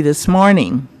early this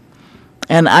morning,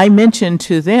 and I mentioned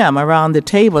to them around the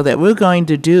table that we're going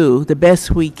to do the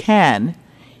best we can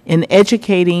in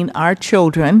educating our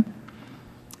children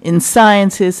in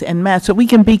sciences and math so we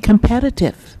can be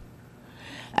competitive.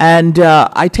 And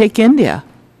I take India,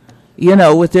 you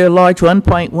know, with their large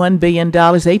 $1.1 billion,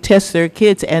 they test their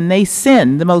kids and they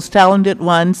send the most talented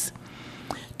ones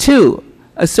to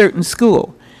a certain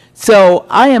school. So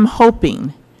I am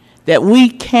hoping that we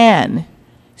can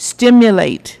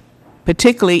stimulate,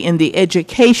 particularly in the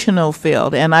educational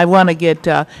field, and I want to get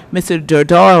Mr.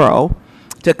 Dodaro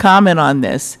to comment on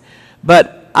this,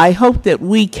 but I hope that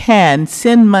we can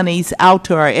send monies out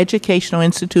to our educational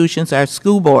institutions, our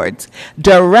school boards,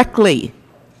 directly,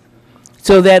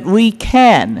 so that we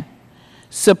can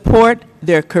support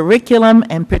their curriculum,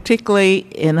 and particularly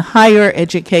in higher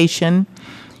education.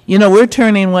 You know, we're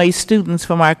turning away students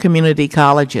from our community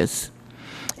colleges.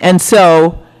 And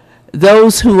so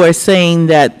those who are saying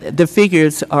that the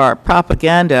figures are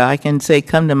propaganda, I can say,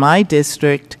 come to my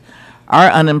district. Our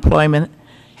unemployment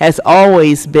has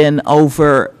always been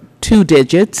over 2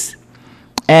 digits.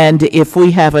 And if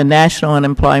we have a national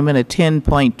unemployment of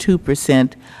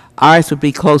 10.2%, ours would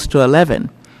be close to 11.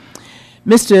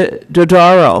 Mr.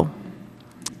 Dodaro,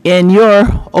 in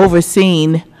your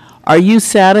overseeing, are you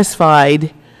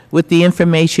satisfied with the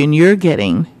information you're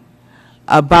getting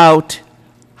about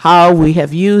how we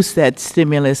have used that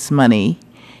stimulus money?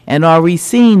 And are we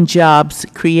seeing jobs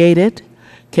created?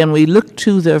 Can we look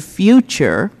to the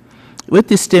future with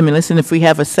the stimulus, and if we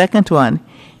have a second one,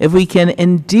 if we can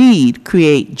indeed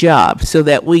create jobs so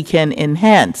that we can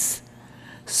enhance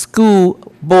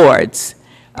school boards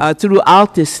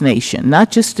throughout this nation,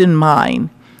 not just in mine,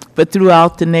 but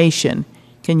throughout the nation?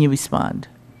 Can you respond?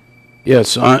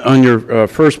 Yes, on your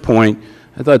first point,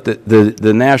 I thought that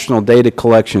the national data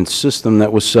collection system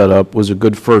that was set up was a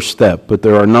good first step, but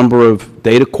there are a number of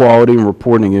data quality and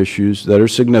reporting issues that are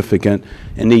significant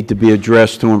and need to be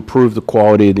addressed to improve the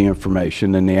quality of the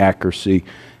information and the accuracy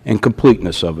and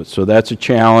completeness of it. So that's a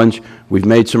challenge. We've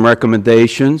made some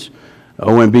recommendations.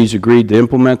 OMB's agreed to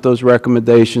implement those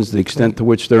recommendations. The extent to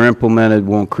which they're implemented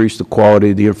will increase the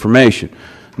quality of the information.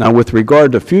 Now, with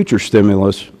regard to future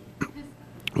stimulus,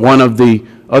 one of the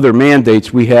other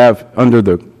mandates we have under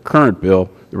the current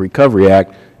bill, the Recovery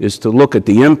Act, is to look at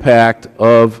the impact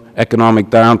of economic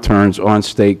downturns on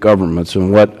state governments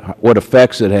and what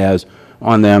effects it has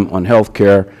on them, on health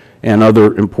care, and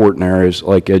other important areas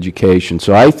like education.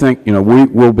 So I think, we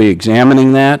will be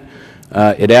examining that.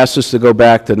 It asks us to go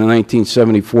back to the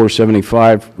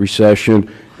 1974-75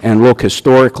 recession and look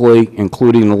historically,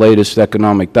 including the latest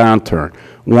economic downturn.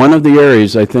 One of the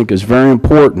areas I think is very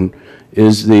important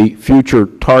is the future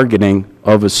targeting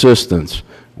of assistance,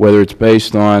 whether it's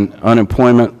based on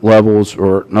unemployment levels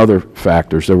or other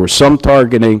factors. There was some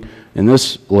targeting in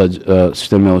this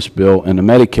stimulus bill in the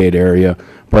Medicaid area,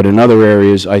 but in other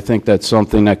areas, I think that's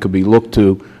something that could be looked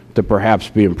to perhaps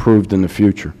be improved in the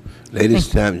future. Ladies,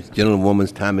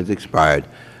 gentlewoman's time has expired.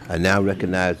 I now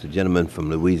recognize the gentleman from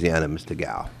Louisiana, Mr.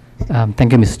 Gow.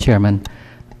 Thank you, Mr. Chairman.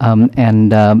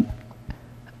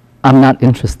 I'm not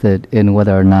interested in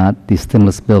whether or not the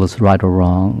stimulus bill is right or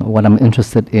wrong. What I'm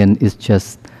interested in is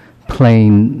just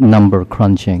plain number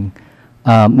crunching.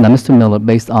 Now, Mr. Miller,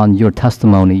 based on your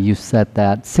testimony, you said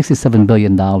that $67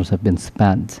 billion have been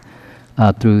spent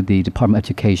through the Department of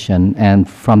Education, and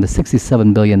from the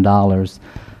 $67 billion,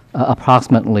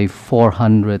 approximately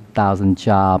 400,000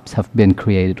 jobs have been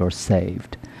created or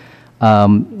saved.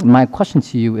 My question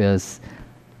to you is,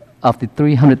 of the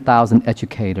 300,000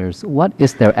 educators, what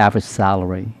is their average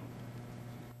salary?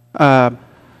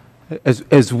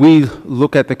 As we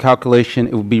look at the calculation,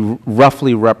 it would be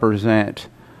roughly represent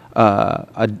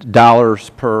dollars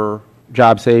per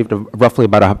job saved of roughly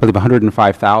about, I believe,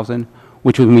 105,000,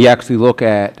 which when we actually look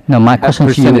at. No, my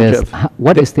question to you is,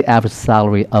 what is the average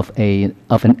salary of an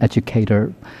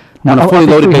educator? Now, on a fully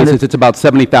loaded basis, it's about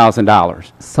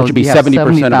 $70,000, so which would be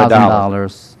 70% of a dollar.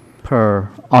 Per,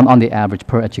 on the average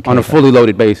per educator. On a fully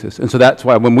loaded basis. And so that's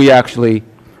why when we actually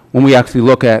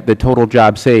look at the total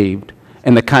job saved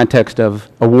in the context of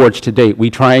awards to date, we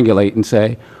triangulate and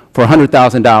say, for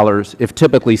 $100,000, if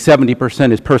typically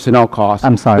 70% is personnel costs,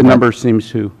 I'm sorry, the number seems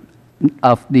to.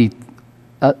 Of the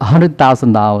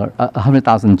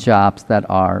 $100,000 jobs that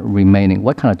are remaining,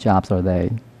 what kind of jobs are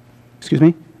they? Excuse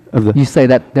me? You say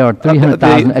that there are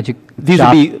 300,000 These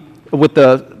would be with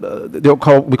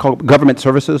we call government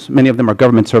services. Many of them are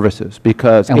government services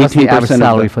because 18% and what's the average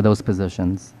salary for those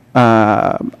positions?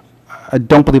 I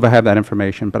don't believe I have that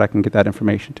information, but I can get that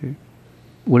information to you.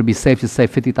 Would it be safe to say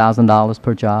 $50,000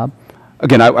 per job?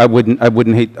 Again,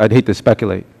 I'd hate to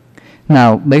speculate.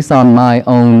 Now, based on my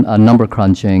own number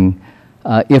crunching,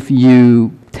 if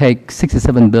you take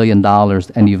 $67 billion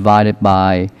and divide it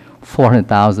by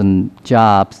 400,000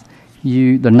 jobs,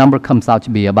 the number comes out to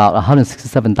be about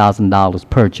 $167,000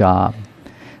 per job.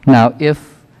 Now,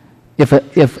 if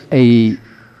an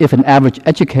average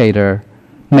educator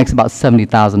makes about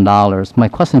 $70,000, my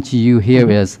question to you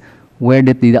here is, where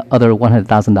did the other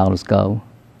 $100,000 go?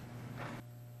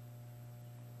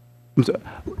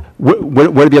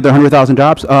 Where did the other 100,000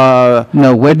 jobs?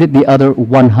 No, where did the other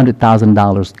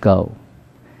 $100,000 go?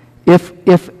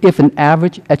 If an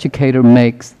average educator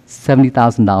makes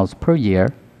 $70,000 per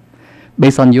year,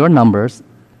 based on your numbers,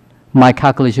 my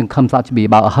calculation comes out to be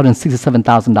about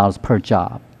 $167,000 per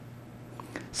job.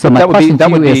 So my question to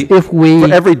you is, if we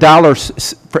for every dollar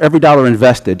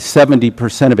invested,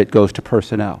 70% of it goes to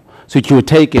personnel. So what you would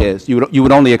take is you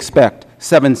would only expect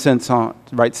 70 cents on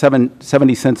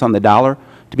the dollar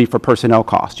to be for personnel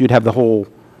costs. You'd have the whole.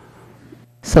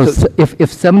 So if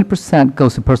 70%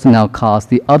 goes to personnel costs,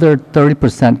 the other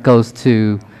 30% goes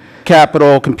to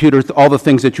capital, computers, all the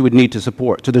things that you would need to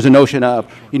support. So there's a notion of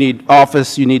you need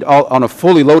office, you need all on a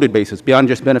fully loaded basis beyond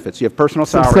just benefits. You have personal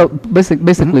salary. So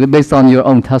basically, based on your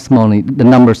own testimony, the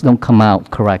numbers don't come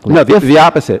out correctly. No, the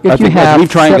opposite. I think as we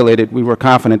triangulated, we were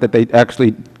confident that they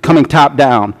actually, coming top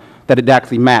down, that it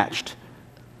actually matched.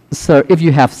 Sir, if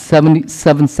you have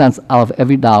 77 cents out of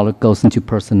every dollar goes into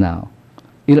personnel,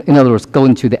 in other words, go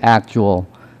into the actual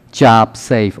job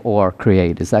save or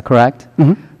create, is that correct?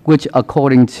 Mm-hmm. Which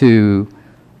according to,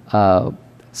 so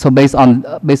based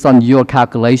on your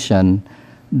calculation,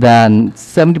 then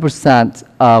 70%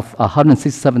 of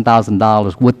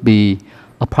 $167,000 would be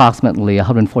approximately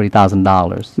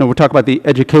 $140,000. No, we're talking about the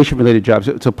education-related jobs.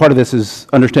 So part of this is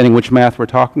understanding which math we're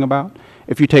talking about.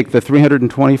 If you take the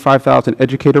 325,000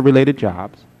 educator-related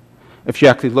jobs, if you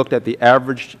actually looked at the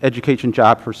average education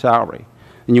job per salary,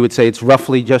 then you would say it's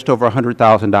roughly just over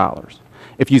 $100,000.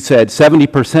 If you said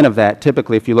 70% of that,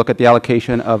 typically if you look at the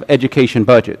allocation of education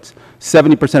budgets,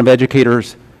 70% of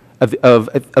educators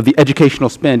of the educational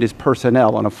spend is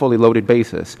personnel on a fully loaded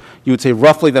basis. You would say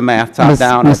roughly the math top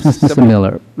down. Mr.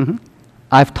 Miller,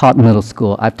 I've taught middle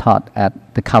school. I've taught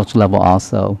at the college level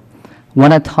also.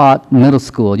 When I taught middle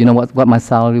school, you know what my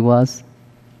salary was?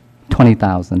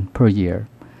 $20,000 per year.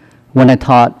 When I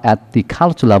taught at the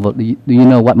college level, do you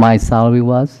know what my salary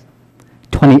was?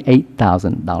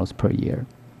 $28,000 per year.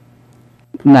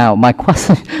 Now, my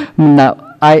question,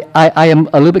 I am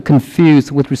a little bit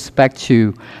confused with respect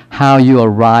to how you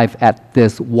arrive at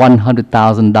this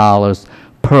 $100,000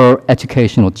 per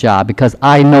educational job, because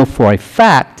I know for a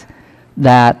fact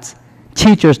that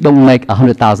teachers don't make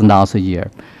 $100,000 a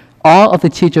year. All of the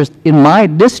teachers in my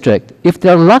district, if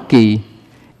they're lucky,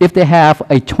 if they have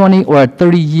a 20 or a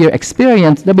 30-year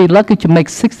experience, they'll be lucky to make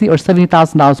 $60,000 or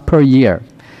 $70,000 per year.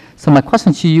 So my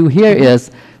question to you here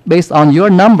is, based on your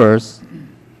numbers,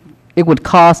 it would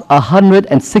cost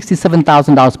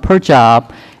 $167,000 per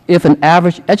job. If an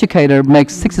average educator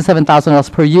makes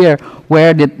 $67,000 per year,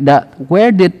 where did that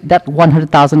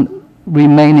 $100,000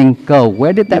 remaining go?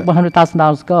 Where did that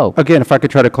 $100,000 go? Again, if I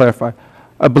could try to clarify,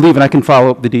 I believe, and I can follow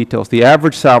up the details, the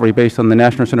average salary based on the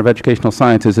National Center of Educational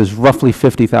Sciences is roughly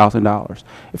 $50,000.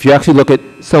 If you actually look at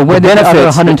so where did the other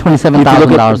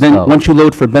 $127,000 go? Once you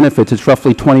load for benefits, it's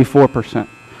roughly 24%.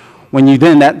 When you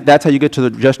then, that's how you get to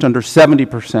the just under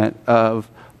 70% of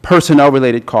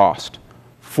personnel-related cost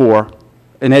for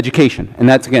an education, and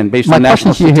that's again based on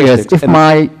national statistics. My question to you here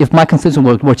is, if my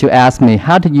constituent were to ask me,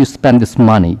 how did you spend this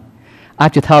money? I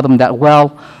have to tell them that,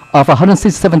 well, of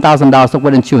 $167,000 that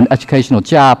went into an educational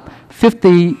job,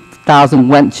 $50,000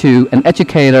 went to an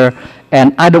educator,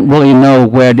 and I don't really know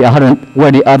where the other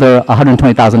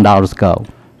 $120,000 go.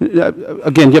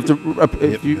 Again, you have to,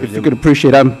 if you could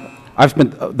appreciate, I've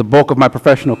spent the bulk of my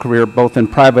professional career both in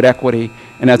private equity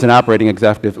and as an operating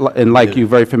executive, and like you,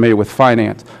 very familiar with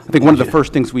finance. I think one of the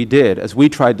first things we did as we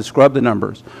tried to scrub the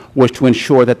numbers was to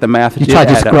ensure that the math did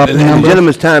add up. The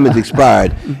gentleman's time has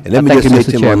expired, and let me just say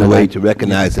to him on the way to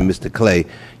recognizing Mr. Clay,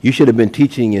 you should have been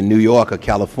teaching in New York or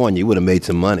California. You would have made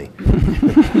some money.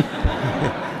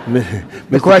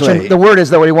 The question, the word is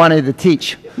that he wanted to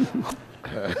teach.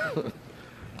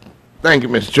 Thank you,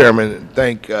 Mr. Chairman.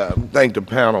 Thank the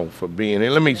panel for being here.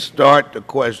 Let me start the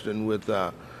question with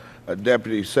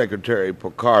Deputy Secretary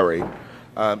Pocari.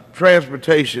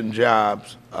 Transportation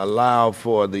jobs allow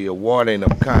for the awarding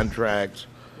of contracts,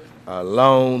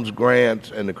 loans, grants,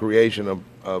 and the creation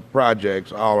of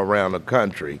projects all around the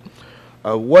country.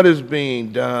 What is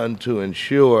being done to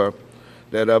ensure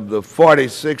that of the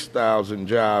 46,000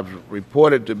 jobs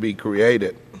reported to be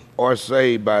created or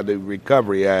saved by the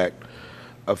Recovery Act,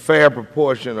 a fair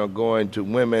proportion are going to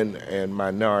women and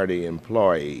minority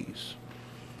employees?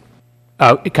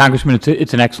 Congressman,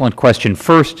 it's an excellent question.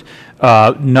 First,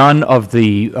 none of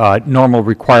the normal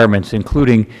requirements,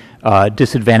 including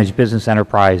disadvantaged business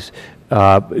enterprise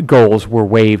goals, were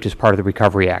waived as part of the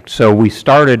Recovery Act. So we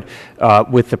started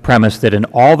with the premise that in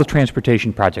all the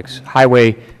transportation projects,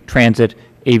 highway, transit,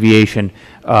 aviation,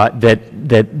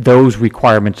 that those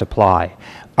requirements apply.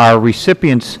 Our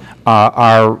recipients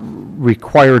are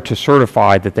required to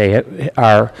certify that they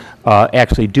are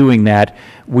actually doing that.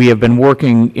 We have been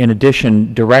working, in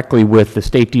addition, directly with the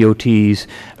state DOTs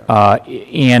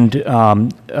and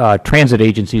transit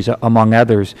agencies, among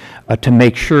others, to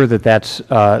make sure that that's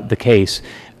the case.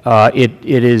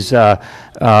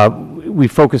 We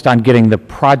focused on getting the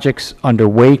projects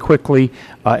underway quickly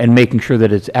and making sure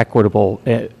that it's equitable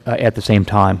at the same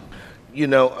time. You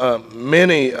know,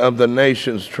 many of the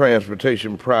nation's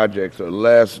transportation projects are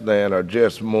less than or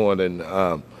just more than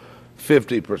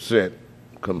 50%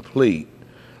 complete.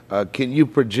 Can you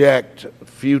project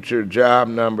future job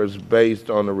numbers based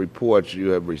on the reports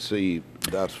you have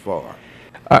received thus far?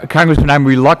 Congressman, I'm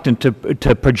reluctant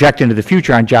to project into the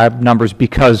future on job numbers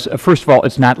because, first of all,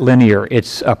 it's not linear.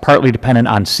 It's partly dependent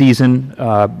on season.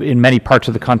 In many parts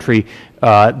of the country,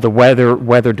 the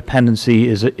weather dependency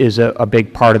is a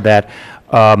big part of that.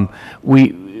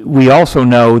 We also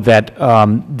know that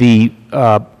the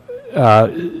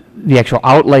actual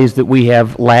outlays that we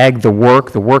have lag the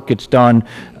work. The work gets done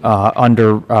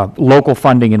under local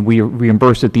funding, and we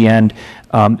reimburse at the end.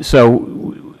 On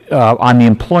the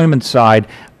employment side,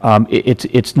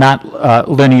 it's not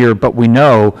linear, but we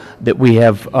know that we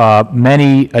have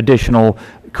many additional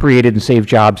created and saved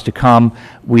jobs to come.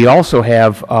 We also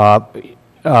have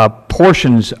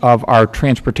portions of our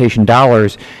transportation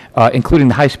dollars, including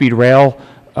the high-speed rail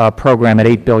program at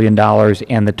 $8 billion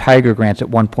and the Tiger grants at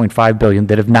 $1.5 billion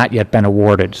that have not yet been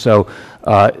awarded. So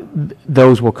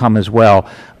those will come as well.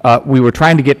 We were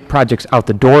trying to get projects out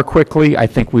the door quickly. I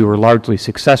think we were largely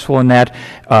successful in that,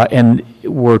 and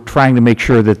we're trying to make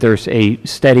sure that there's a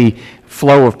steady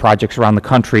flow of projects around the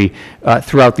country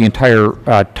throughout the entire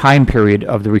time period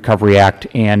of the Recovery Act,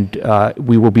 and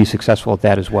we will be successful at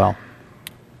that as well.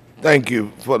 Thank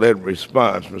you for that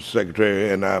response, Mr. Secretary,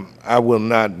 and I will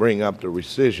not bring up the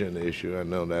rescission issue. I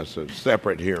know that's a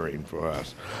separate hearing for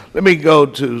us. Let me go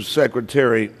to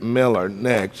Secretary Miller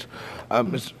next.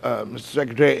 Mr.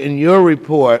 Secretary, in your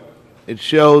report, it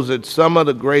shows that some of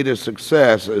the greatest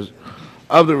successes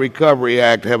of the Recovery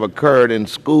Act have occurred in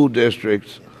school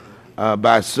districts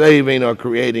by saving or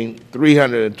creating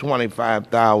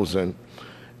 325,000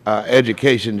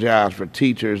 education jobs for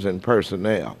teachers and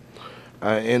personnel.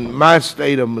 In my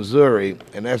state of Missouri,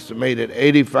 an estimated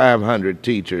 8,500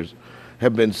 teachers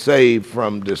have been saved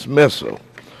from dismissal.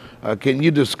 Can you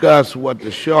discuss what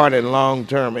the short and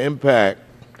long-term impact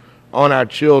on our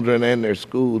children and their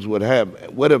schools would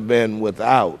have been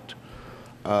without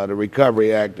the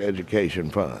Recovery Act education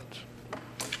funds?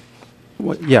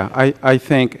 Well, yeah, I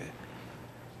think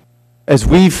as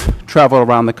we've traveled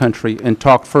around the country and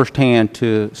talked firsthand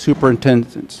to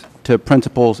superintendents, to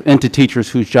principals, and to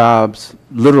teachers whose jobs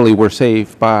literally were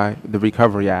saved by the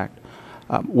Recovery Act,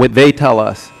 what they tell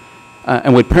us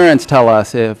and what parents tell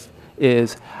us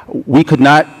is we could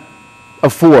not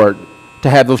afford to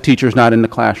have those teachers not in the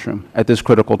classroom at this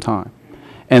critical time,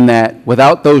 and that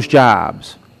without those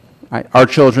jobs, our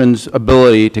children's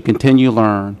ability to continue to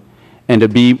learn and to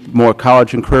be more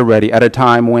college and career ready at a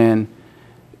time when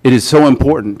it is so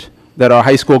important that our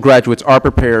high school graduates are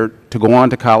prepared to go on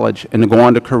to college and to go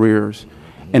on to careers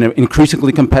in an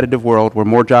increasingly competitive world where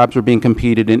more jobs are being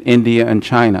competed in India and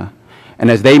China. And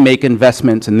as they make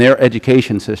investments in their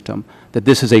education system, that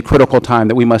this is a critical time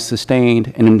that we must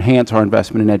sustain and enhance our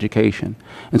investment in education.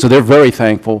 And so they're very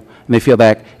thankful, and they feel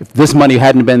that if this money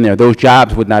hadn't been there, those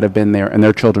jobs would not have been there, and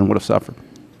their children would have suffered.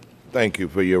 Thank you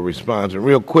for your response. And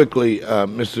real quickly,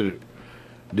 Mr.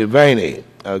 Devaney,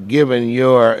 given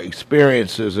your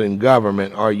experiences in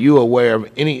government, are you aware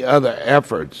of any other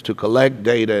efforts to collect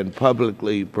data and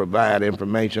publicly provide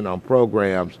information on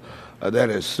programs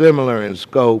that is similar in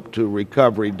scope to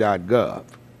recovery.gov?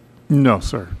 No,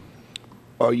 sir.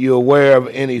 Are you aware of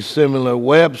any similar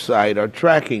website or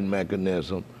tracking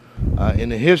mechanism in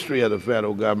the history of the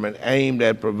federal government aimed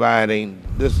at providing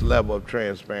this level of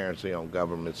transparency on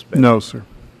government spending? No, sir.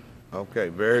 Okay,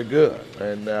 very good.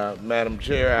 And Madam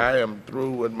Chair, I am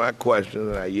through with my questions,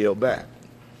 and I yield back.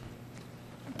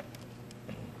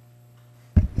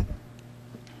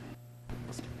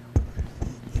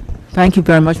 Thank you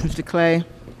very much, Mr. Clay.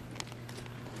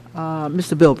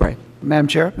 Mr. Bilbray. Madam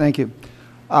Chair, thank you.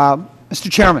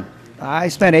 Mr. Chairman, I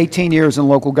spent 18 years in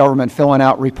local government filling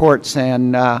out reports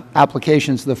and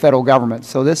applications to the federal government,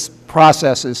 so this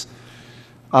process is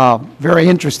very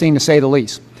interesting to say the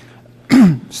least.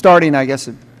 Starting, I guess,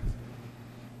 in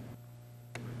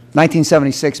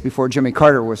 1976, before Jimmy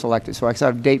Carter was elected, so I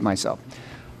sort of date myself.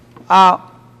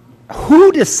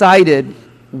 Who decided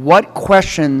what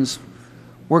questions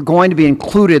were going to be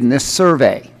included in this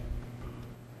survey?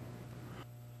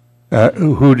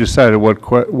 Who decided what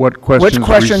questions? Which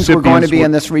questions were going to be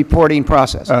in this reporting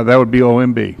process? That would be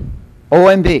OMB.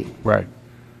 OMB. Right.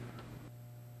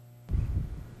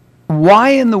 Why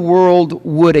in the world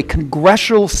would a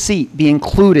congressional seat be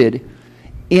included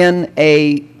in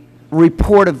a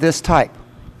report of this type?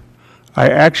 I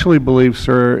actually believe,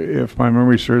 sir, if my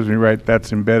memory serves me right,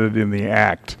 that's embedded in the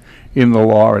Act, in the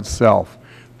law itself,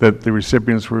 that the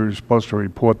recipients were supposed to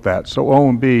report that. So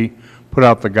OMB put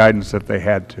out the guidance that they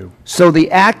had to. So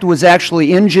the Act was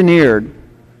actually engineered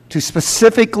to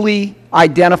specifically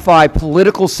identify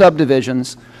political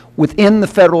subdivisions within the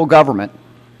federal government,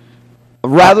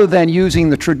 rather than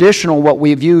using the traditional, what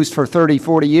we've used for 30,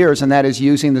 40 years, and that is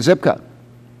using the zip code.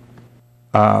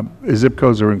 Zip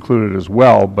codes are included as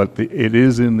well, but it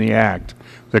is in the Act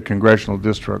that congressional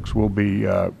districts will be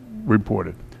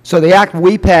reported. So the Act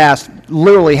we passed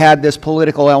literally had this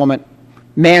political element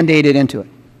mandated into it.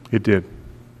 It did.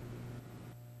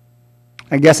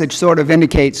 I guess it sort of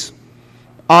indicates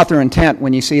author intent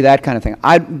when you see that kind of thing.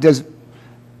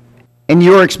 In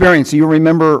your experience, do you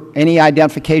remember any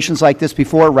identifications like this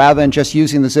before, rather than just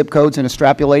using the zip codes and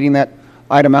extrapolating that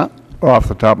item out? Off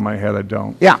the top of my head, I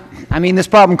don't. Yeah. I mean, this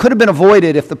problem could have been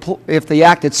avoided if the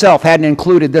Act itself hadn't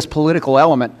included this political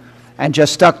element and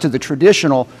just stuck to the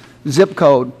traditional zip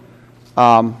code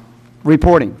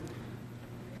reporting.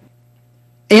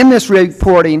 In this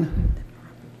reporting,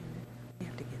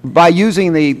 by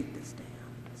using the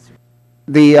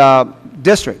the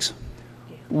districts.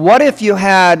 What if you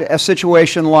had a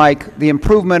situation like the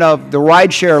improvement of the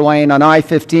rideshare lane on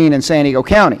I-15 in San Diego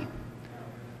County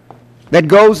that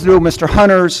goes through Mr.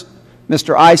 Hunter's,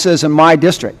 Mr. Isa's, and my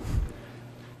district?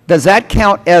 Does that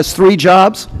count as 3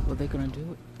 jobs? Well, they're going to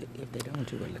do it. If they don't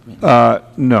do it, let me.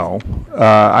 No.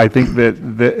 I think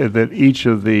that each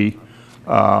of the,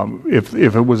 if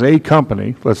it was a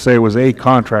company, let's say it was a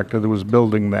contractor that was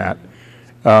building that,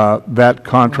 that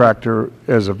contractor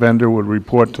as a vendor would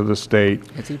report to the state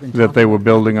that they were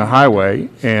building a highway,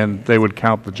 and they would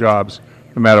count the jobs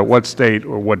no matter what state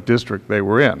or what district they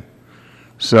were in.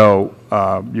 So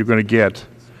you're going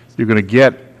to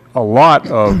get a lot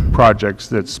of projects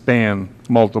that span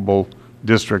multiple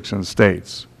districts and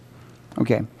states.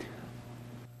 Okay.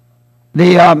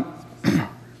 The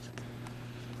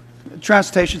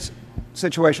transportation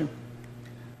situation,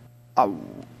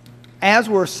 as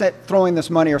we're throwing this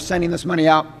money or sending this money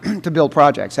out to build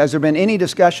projects, has there been any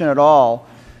discussion at all,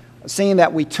 seeing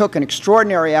that we took an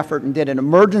extraordinary effort and did an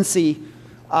emergency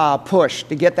push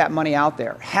to get that money out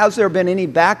there? Has there been any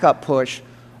backup push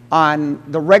on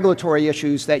the regulatory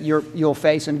issues that you'll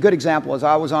face? And a good example is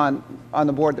I was on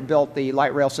the board that built the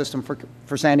light rail system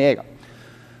for San Diego.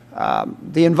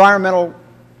 The environmental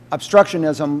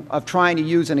obstructionism of trying to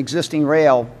use an existing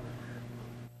rail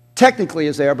technically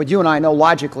is there, but you and I know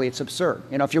logically it's absurd.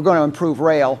 You know, if you're going to improve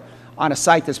rail on a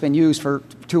site that's been used for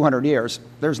 200 years,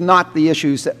 there's not the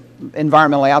issues that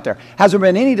environmentally out there. Has there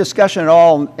been any discussion at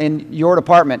all in your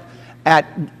department at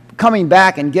coming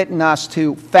back and getting us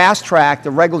to fast track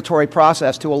the regulatory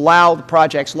process to allow the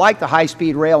projects like the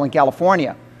high-speed rail in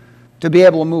California to be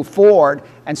able to move forward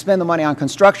and spend the money on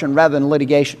construction rather than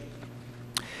litigation?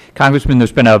 Congressman,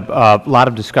 there's been a lot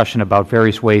of discussion about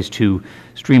various ways to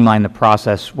streamline the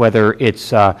process, whether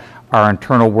it's our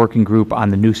internal working group on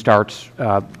the New Starts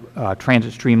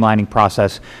transit streamlining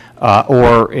process,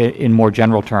 or in more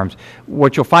general terms.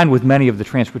 What you'll find with many of the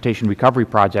transportation recovery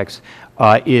projects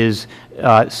is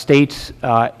states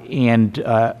and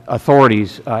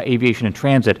authorities, aviation and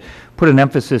transit, put an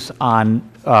emphasis on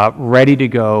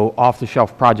ready-to-go,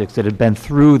 off-the-shelf projects that had been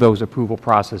through those approval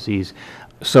processes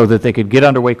so that they could get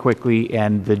underway quickly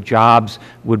and the jobs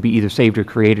would be either saved or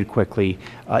created quickly.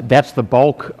 That's the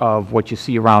bulk of what you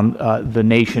see around the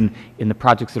nation in the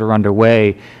projects that are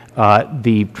underway.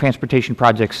 The transportation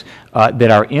projects that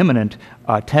are imminent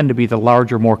tend to be the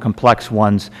larger, more complex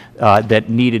ones that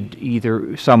needed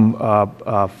either some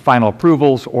final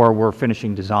approvals or were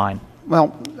finishing design.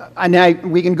 Well,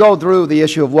 we can go through the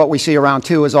issue of what we see around,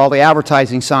 too, is all the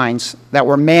advertising signs that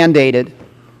were mandated,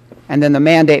 and then the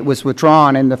mandate was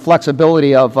withdrawn, and the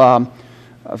flexibility of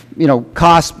you know,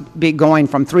 costs going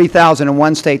from $3,000 in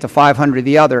one state to $500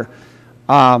 the other.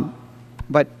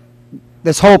 But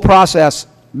this whole process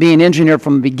being engineered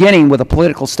from the beginning with a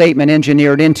political statement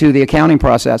engineered into the accounting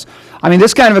process. I mean,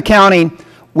 this kind of accounting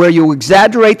where you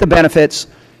exaggerate the benefits,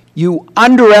 you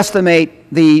underestimate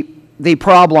the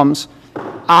problems,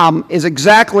 is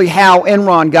exactly how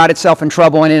Enron got itself in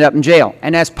trouble and ended up in jail.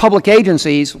 And as public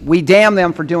agencies, we damn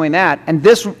them for doing that. And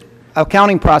this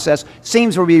accounting process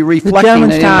seems to be reflecting an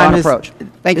Enron approach.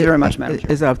 Thank you very much, Madam Chair.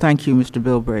 Is up. Thank you, Mr.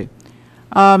 Bilbrey.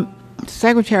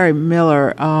 Secretary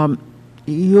Miller,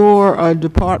 your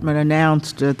department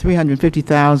announced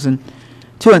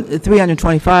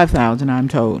 325,000, I'm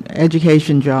told,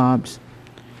 education jobs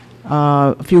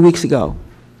a few weeks ago.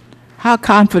 How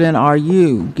confident are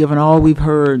you, given all we've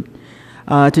heard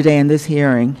today in this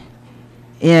hearing,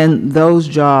 in those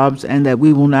jobs and that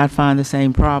we will not find the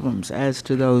same problems as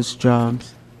to those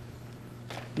jobs?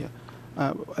 Yeah.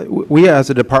 We as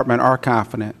a department are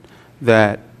confident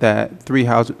that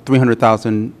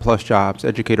 300,000 plus jobs,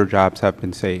 educator jobs, have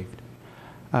been saved.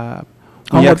 On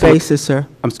what basis, sir?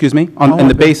 Excuse me? On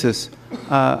the basis,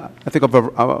 I think of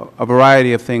a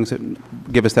variety of things that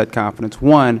give us that confidence.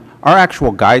 One, our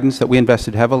actual guidance that we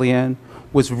invested heavily in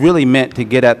was really meant to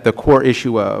get at the core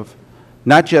issue of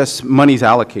not just monies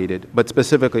allocated, but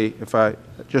specifically,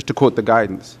 just to quote the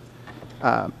guidance,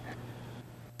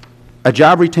 a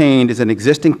job retained is an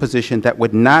existing position that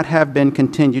would not have been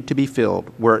continued to be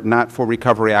filled were it not for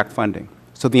Recovery Act funding.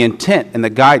 So the intent and the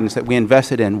guidance that we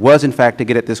invested in was, in fact, to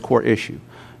get at this core issue,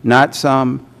 not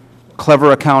some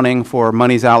clever accounting for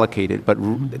monies allocated, but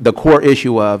the core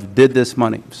issue of, did this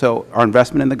money? So our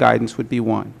investment in the guidance would be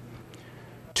one.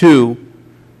 Two,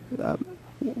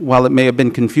 while it may have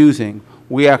been confusing,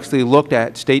 we actually looked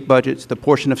at state budgets, the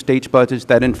portion of states' budgets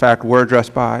that, in fact, were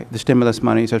addressed by the stimulus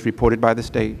monies as reported by the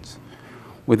states.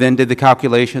 We then did the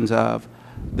calculations of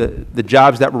the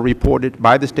jobs that were reported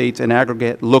by the states in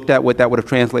aggregate, looked at what that would have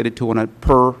translated to on a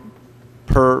per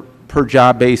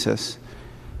job basis,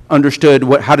 understood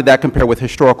how did that compare with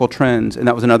historical trends, and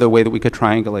that was another way that we could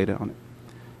triangulate on it.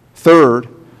 Third,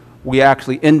 we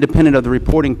actually, independent of the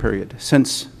reporting period,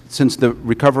 since the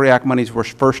Recovery Act monies were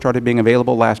first started being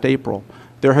available last April,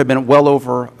 there have been well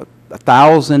over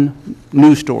 1,000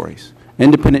 news stories,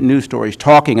 independent news stories,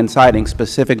 talking and citing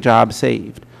specific jobs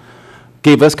saved.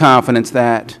 Gave us confidence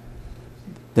that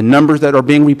the numbers that are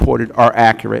being reported are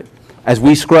accurate. As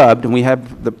we scrubbed, and we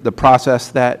have the process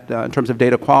that, in terms of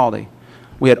data quality,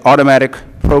 we had automatic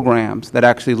programs that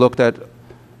actually looked at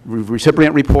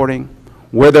recipient reporting,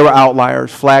 where there were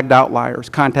outliers, flagged outliers,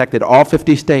 contacted all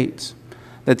 50 states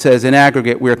that says, in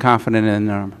aggregate, we are confident in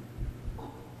the number.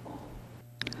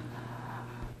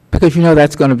 Because you know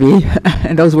that's going to be,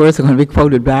 and those words are going to be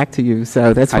quoted back to you.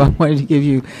 So that's why I wanted to give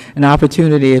you an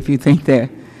opportunity, if you think that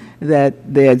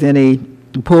there's any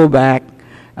pullback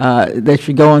that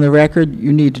should go on the record,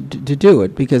 you need to do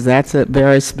it, because that's a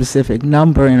very specific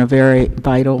number and a very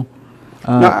vital.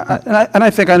 And I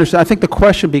think I understand. I think the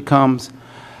question becomes,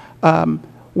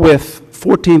 with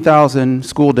 14,000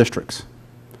 school districts,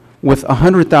 with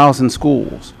 100,000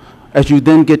 schools, as you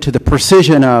then get to the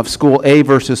precision of school A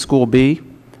versus school B,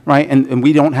 right? And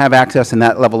we don't have access in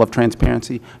that level of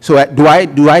transparency. So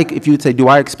if you would say, do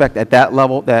I expect at that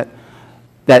level that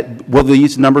will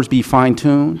these numbers be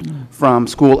fine-tuned from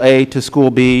school A to school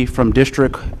B, from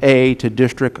district A to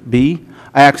district B?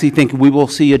 I actually think we will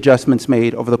see adjustments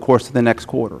made over the course of the next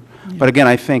quarter. Yeah. But again,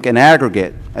 I think in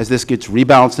aggregate, as this gets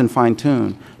rebalanced and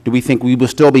fine-tuned, do we think we will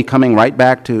still be coming right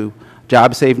back to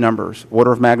job save numbers,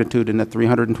 order of magnitude in the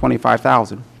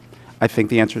 325,000? I think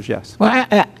the answer is yes. Well,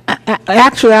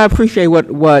 actually, I appreciate what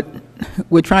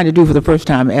we're trying to do for the first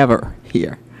time ever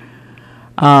here.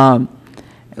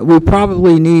 We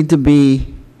probably need to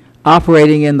be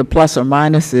operating in the plus or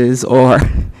minuses, or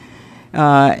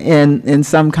in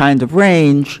some kind of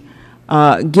range,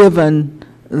 given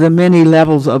the many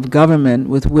levels of government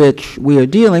with which we are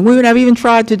dealing. We would have even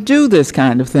tried to do this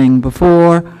kind of thing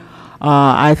before.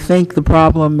 I think the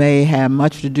problem may have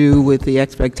much to do with the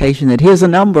expectation that here's a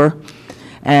number,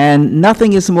 and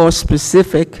nothing is more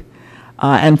specific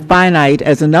and finite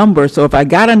as a number. So if I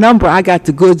got a number, I got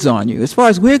the goods on you. As far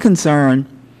as we're concerned,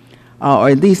 or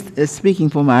at least speaking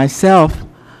for myself,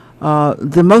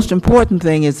 the most important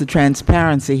thing is the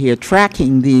transparency here,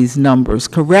 tracking these numbers,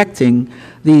 correcting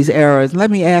these errors. Let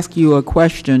me ask you a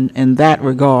question in that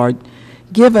regard.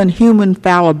 Given human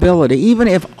fallibility, even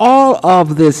if all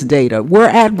of this data were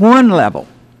at one level,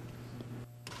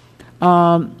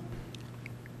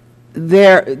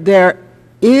 there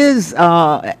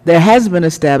has been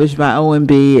established by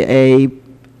OMB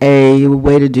a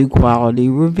way to do quality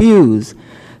reviews,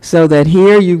 so that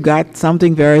here you've got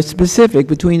something very specific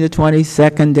between the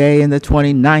 22nd day and the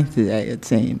 29th day, it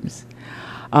seems,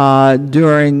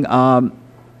 following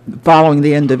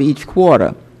the end of each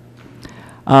quarter.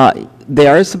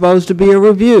 There is supposed to be a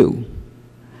review,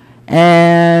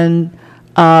 and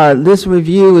this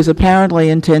review is apparently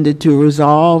intended to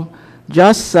resolve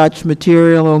just such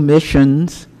material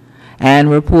omissions and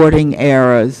reporting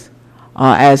errors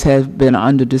as has been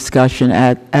under discussion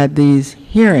at this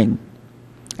hearing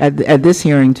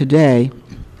today.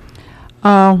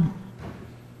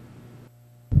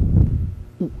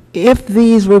 If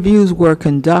these reviews were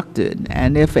conducted,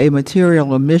 and if a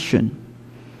material omission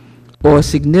or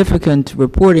significant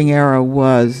reporting error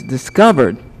was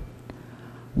discovered,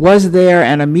 was there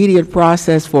an immediate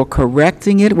process for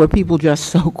correcting it? Were people just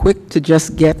so quick to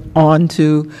just get on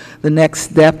to the next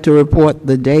step to report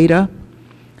the data?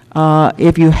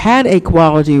 If you had a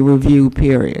quality review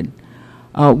period,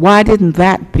 why didn't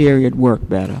that period work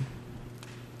better?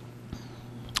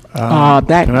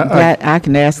 I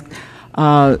can ask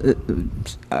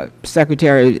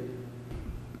Secretary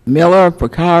Miller,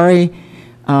 Procari,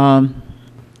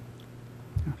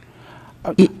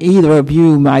 either of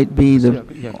you might be the,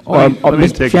 or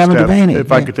Mr. Chairman Devaney.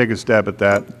 If I could take a stab at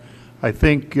that. I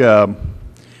think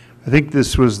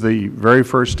this was the very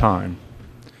first time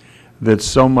that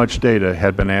so much data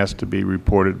had been asked to be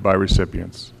reported by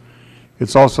recipients.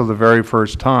 It's also the very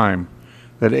first time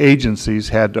that agencies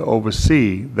had to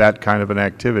oversee that kind of an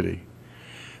activity.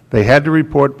 They had to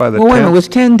report by the 10th. Well, wait a minute, was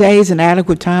 10 days an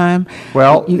adequate time?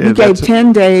 Well, you gave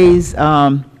 10 days.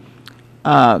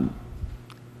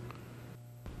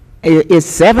 Is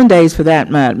 7 days, for that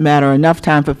matter, enough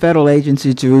time for federal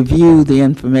agencies to review the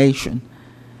information?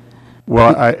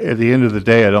 Well, at the end of the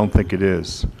day, I don't think it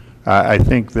is. I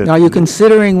think that. Are you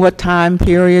considering what time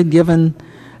period, given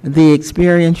the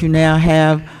experience you now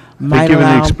have, might given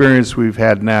allow? The experience we've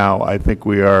had now, I think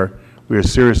we are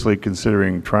seriously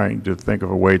considering trying to think of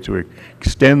a way to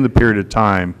extend the period of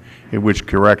time in which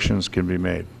corrections can be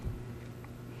made.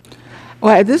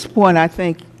 Well, at this point, I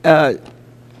think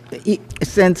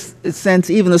since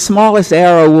even the smallest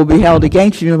error will be held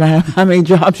against you no matter how many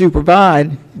jobs you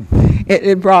provide,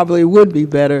 it probably would be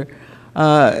better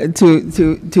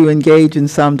to engage in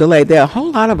some delay. There are a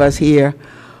whole lot of us here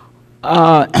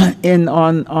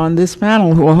on this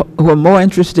panel who are more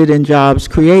interested in jobs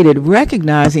created,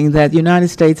 recognizing that the United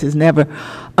States has never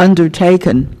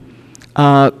undertaken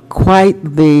quite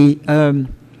the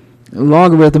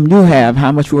logarithm you have,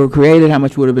 how much were created, how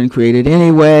much would have been created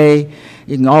anyway.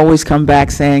 You can always come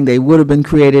back saying they would have been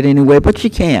created anyway, but you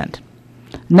can't.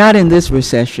 Not in this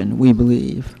recession, we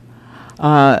believe.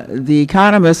 The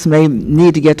economists may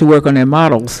need to get to work on their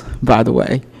models, by the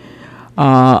way,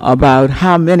 about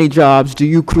how many jobs do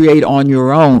you create on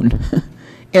your own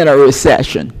in a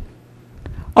recession.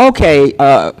 Okay,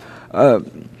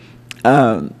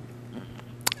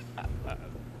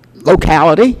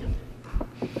 locality.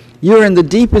 You're in the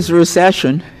deepest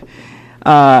recession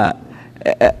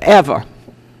ever.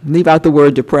 Leave out the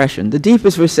word depression. The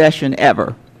deepest recession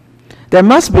ever. There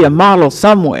must be a model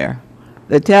somewhere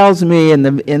that tells me in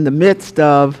the midst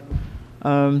of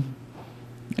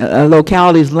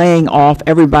localities laying off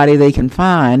everybody they can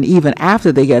find, even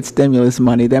after they get stimulus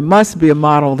money, there must be a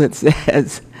model that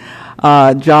says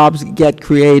jobs get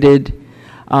created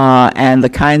and the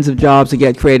kinds of jobs that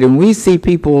get created. And we see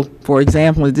people, for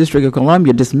example, in the District of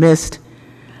Columbia, dismissed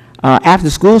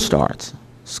after school starts.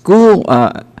 School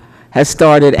has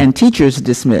started and teachers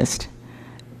dismissed.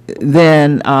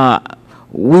 Then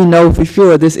we know for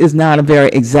sure this is not a very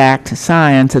exact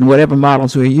science, and whatever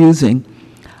models we're using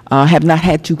have not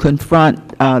had to confront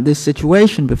this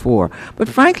situation before. But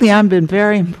frankly, I've been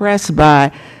very impressed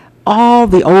by all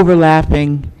the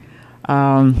overlapping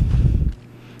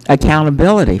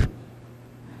accountability.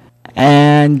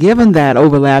 And given that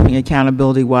overlapping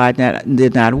accountability, why it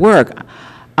did not work,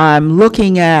 I'm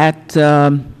looking at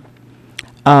the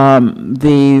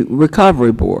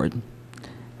Recovery Board.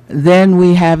 Then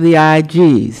we have the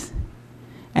IGs,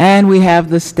 and we have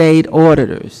the state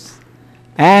auditors,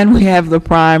 and we have the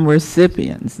prime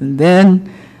recipients. And then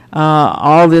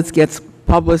all this gets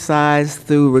publicized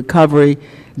through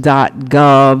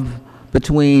recovery.gov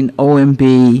between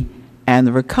OMB and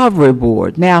the Recovery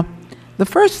Board. Now, the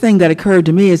first thing that occurred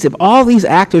to me is if all these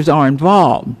actors are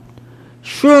involved,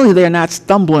 surely they're not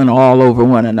stumbling all over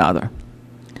one another.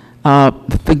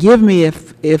 Forgive me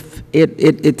if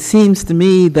it seems to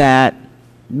me that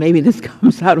maybe this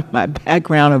comes out of my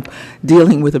background of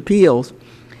dealing with appeals.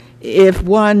 If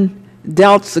one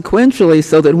dealt sequentially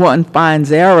so that one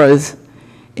finds errors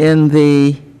in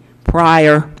the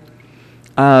prior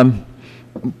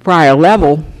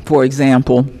level, for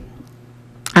example,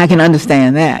 I can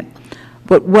understand that.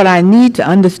 But what I need to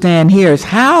understand here is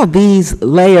how these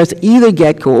layers either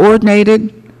get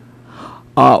coordinated,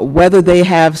 whether they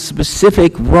have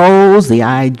specific roles, the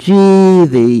IG,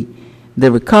 the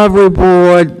Recovery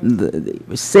Board,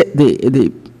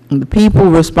 the people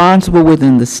responsible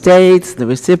within the states, the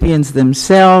recipients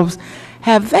themselves.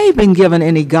 Have they been given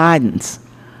any guidance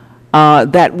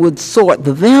that would sort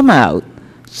them out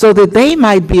so that they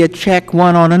might be a check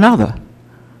one on another?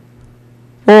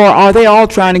 Or are they all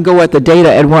trying to go at the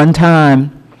data at one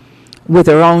time with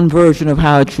their own version of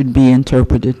how it should be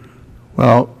interpreted?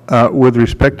 Well, with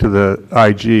respect to the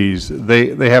IGs,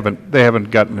 they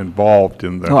haven't gotten involved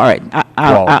in the all right,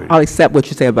 I'll accept what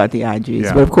you say about the IGs,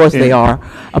 Yeah. but of course they are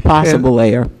a possible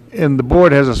layer. And the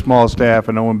board has a small staff,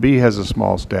 and OMB has a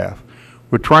small staff.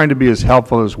 We're trying to be as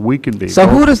helpful as we can be. So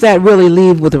who does that really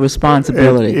leave with the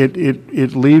responsibility?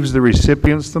 It leaves the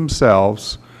recipients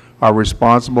themselves are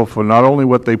responsible for not only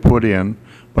what they put in,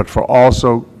 but for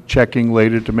also checking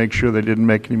later to make sure they didn't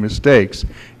make any mistakes.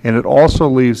 And it also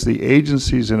leaves the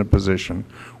agencies in a position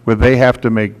where they have to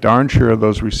make darn sure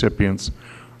those recipients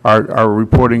are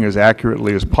reporting as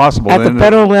accurately as possible. At the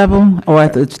federal level or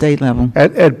at the state level?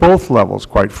 At both levels,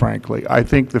 quite frankly. I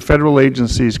think the federal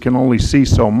agencies can only see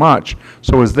so much,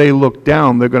 so as they look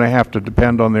down, they're going to have to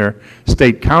depend on their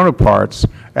state counterparts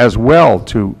as well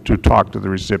to talk to the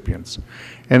recipients.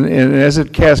 And as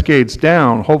it cascades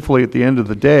down, hopefully at the end of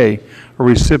the day, a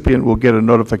recipient will get a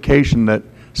notification that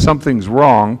something's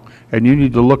wrong and you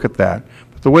need to look at that.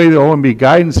 But the way the OMB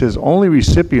guidance is, only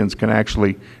recipients can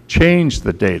actually change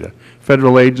the data.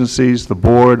 Federal agencies, the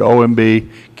board, OMB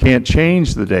can't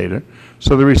change the data,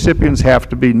 so the recipients have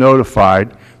to be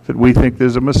notified that we think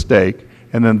there's a mistake,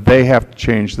 and then they have to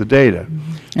change the data.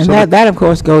 And so that of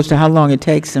course, goes to how long it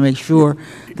takes to make sure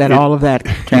that all of that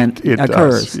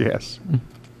occurs. Does, yes.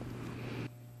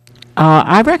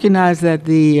 I recognize that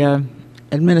the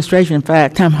administration, in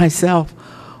fact, I myself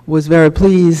was very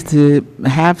pleased to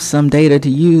have some data to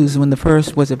use when the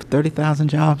first, was it 30,000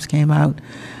 jobs came out,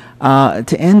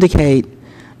 to indicate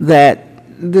that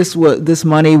this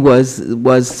money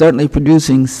was certainly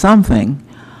producing something,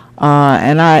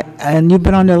 and you've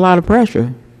been under a lot of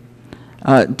pressure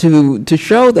to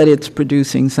show that it's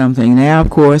producing something. Now, of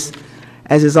course,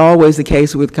 as is always the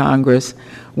case with Congress,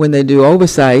 when they do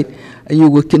oversight, you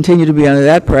will continue to be under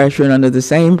that pressure and under the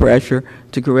same pressure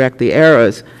to correct the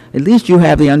errors. At least you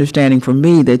have the understanding from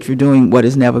me that you're doing what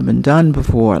has never been done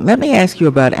before. Let me ask you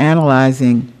about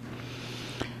analyzing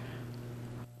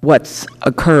what's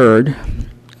occurred.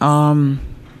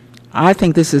 I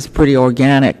think this is pretty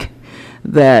organic,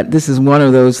 that this is one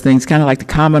of those things, kind of like the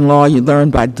common law, you learn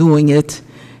by doing it,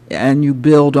 and you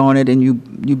build on it, and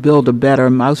you build a better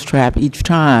mousetrap each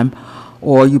time,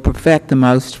 or you perfect the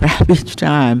mousetrap each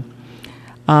time.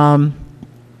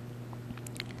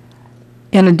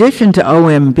 In addition to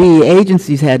OMB,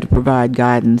 agencies had to provide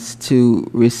guidance to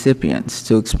recipients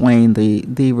to explain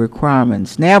the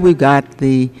requirements. Now we've got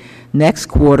the next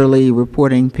quarterly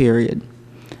reporting period,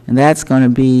 and that's going to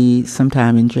be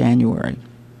sometime in January.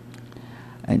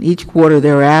 And each quarter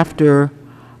thereafter,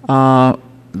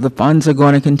 the funds are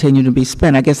going to continue to be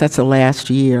spent. I guess that's the last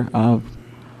year of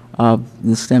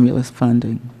the stimulus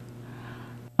funding.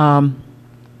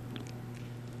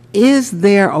 Is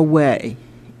there a way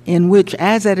in which,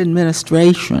 as an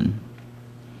administration,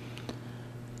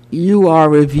 you are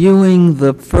reviewing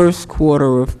the first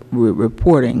quarter of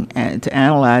reporting and to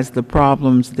analyze the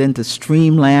problems, then to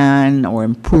streamline or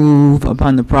improve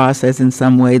upon the process in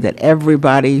some way that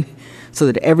everybody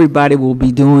will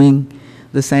be doing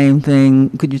the same thing?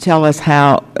 Could you tell us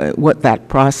how, what that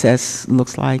process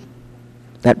looks like,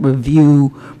 that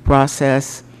review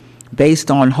process,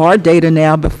 based on hard data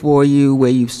now before you, where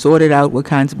you've sorted out what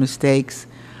kinds of mistakes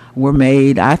were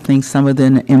made, I think some of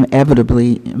them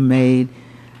inevitably made,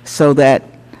 so that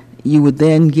you would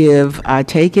then give, I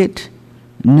take it,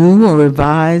 new or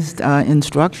revised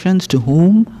instructions to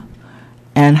whom?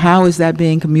 And how is that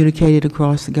being communicated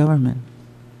across the government?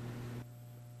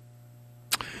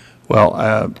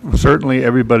 Well, certainly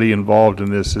everybody involved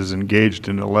in this is engaged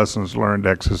in a lessons learned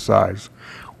exercise.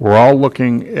 We're all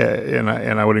looking, and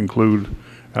I would include,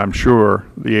 and I'm sure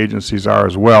the agencies are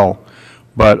as well,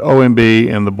 but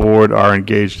OMB and the board are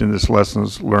engaged in this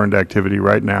lessons learned activity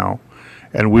right now.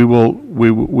 And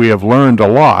we have learned a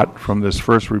lot from this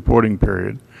first reporting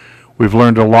period. We've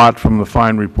learned a lot from the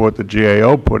fine report that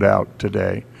GAO put out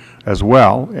today as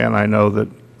well, and I know that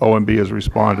OMB has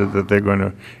responded that they're going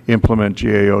to implement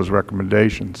GAO's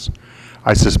recommendations.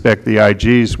 I suspect the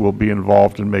IGs will be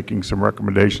involved in making some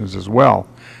recommendations as well.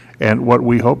 And what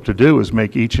we hope to do is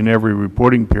make each and every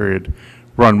reporting period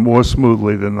run more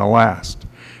smoothly than the last.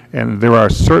 And there are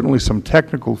certainly some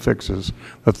technical fixes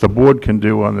that the board can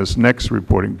do on this next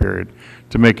reporting period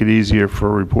to make it easier for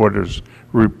reporters,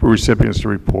 recipients to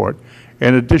report.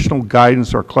 And additional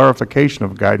guidance or clarification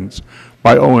of guidance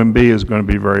by OMB is going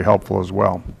to be very helpful as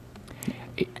well.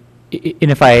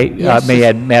 And if I may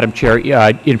add, Madam Chair,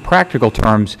 in practical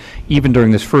terms, even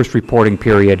during this first reporting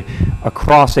period,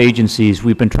 across agencies,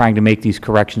 we've been trying to make these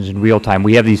corrections in real time.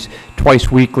 We have these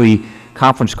twice weekly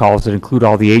conference calls that include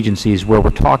all the agencies where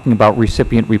we're talking about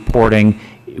recipient reporting,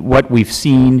 what we've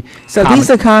seen. So these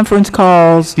are conference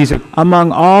calls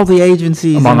among all the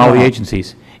agencies? Among all the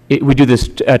agencies. We do this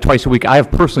twice a week. I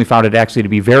have personally found it actually to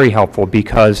be very helpful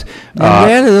because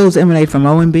where do those emanate from?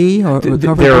 OMB or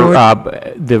Recovery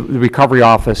Board? The Recovery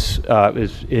Office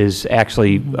is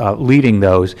actually leading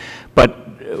those, but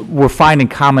we're finding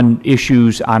common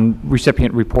issues on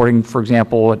recipient reporting, for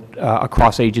example,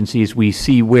 across agencies. We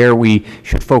see where we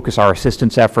should focus our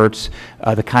assistance efforts,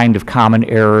 the kind of common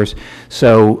errors.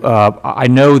 So I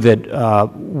know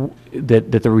that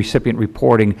that the recipient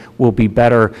reporting will be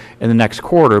better in the next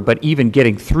quarter, but even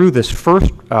getting through this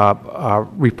first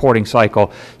reporting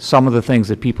cycle, some of the things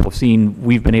that people have seen,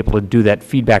 we've been able to do that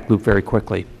feedback loop very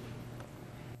quickly.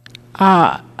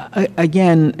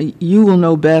 Again, you will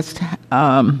know best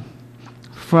from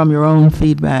your own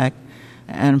feedback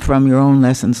and from your own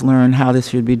lessons learned how this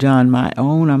should be done. I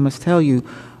must tell you,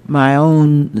 my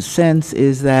own sense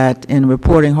is that in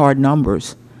reporting hard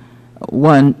numbers,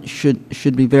 one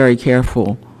should be very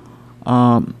careful.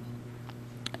 I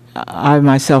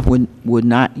myself would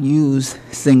not use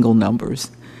single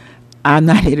numbers. I'm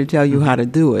not here to tell you how to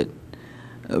do it,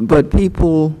 but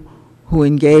people who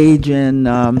engage in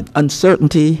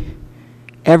uncertainty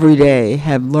every day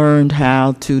have learned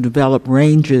how to develop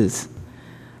ranges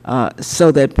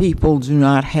so that people do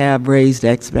not have raised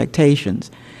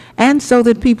expectations, and so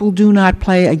that people do not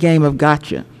play a game of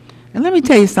gotcha. And let me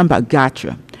tell you something about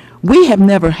gotcha. We have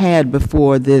never had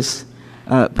before this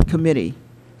committee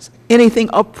anything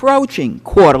approaching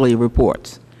quarterly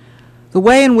reports. The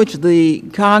way in which the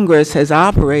Congress has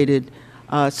operated,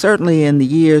 certainly in the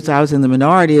years I was in the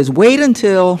minority, is wait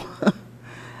until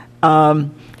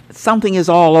something is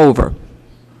all over.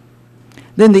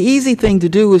 Then the easy thing to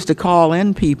do is to call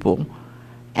in people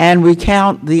and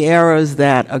recount the errors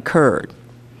that occurred.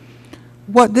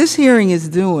 What this hearing is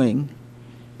doing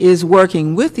is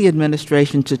working with the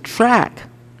administration to track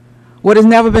what has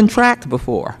never been tracked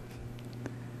before,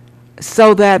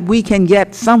 so that we can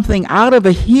get something out of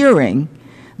a hearing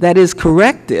that is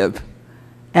corrective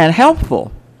and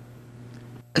helpful,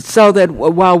 so that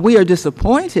while we are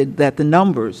disappointed that the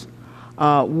numbers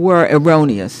were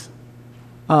erroneous,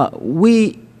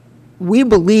 we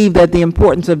believe that the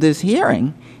importance of this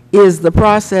hearing is the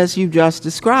process you just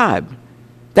described.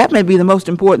 That may be the most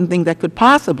important thing that could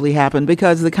possibly happen,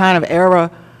 because the kind of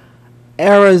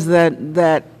errors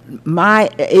that my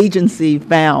agency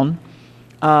found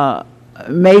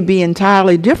may be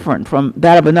entirely different from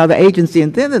that of another agency,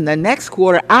 and then in the next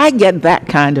quarter I get that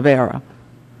kind of error.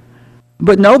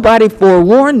 But nobody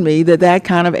forewarned me that that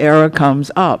kind of error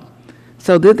comes up.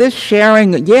 So that this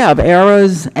sharing, of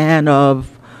errors and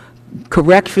of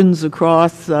corrections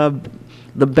across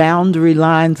the boundary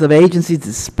lines of agencies,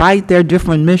 despite their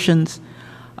different missions,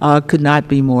 could not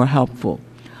be more helpful.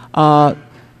 What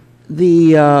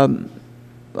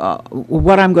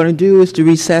I'm going to do is to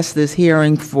recess this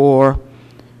hearing for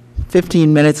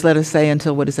 15 minutes, let us say,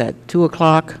 until, what is that, 2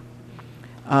 o'clock?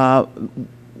 Mr.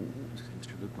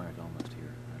 Luke Mark almost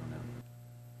here. I don't know.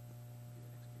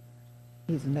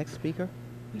 He's the next speaker?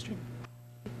 He's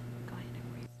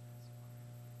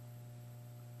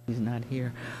not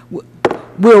here.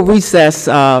 We'll recess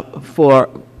for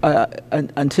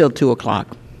until 2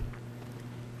 o'clock.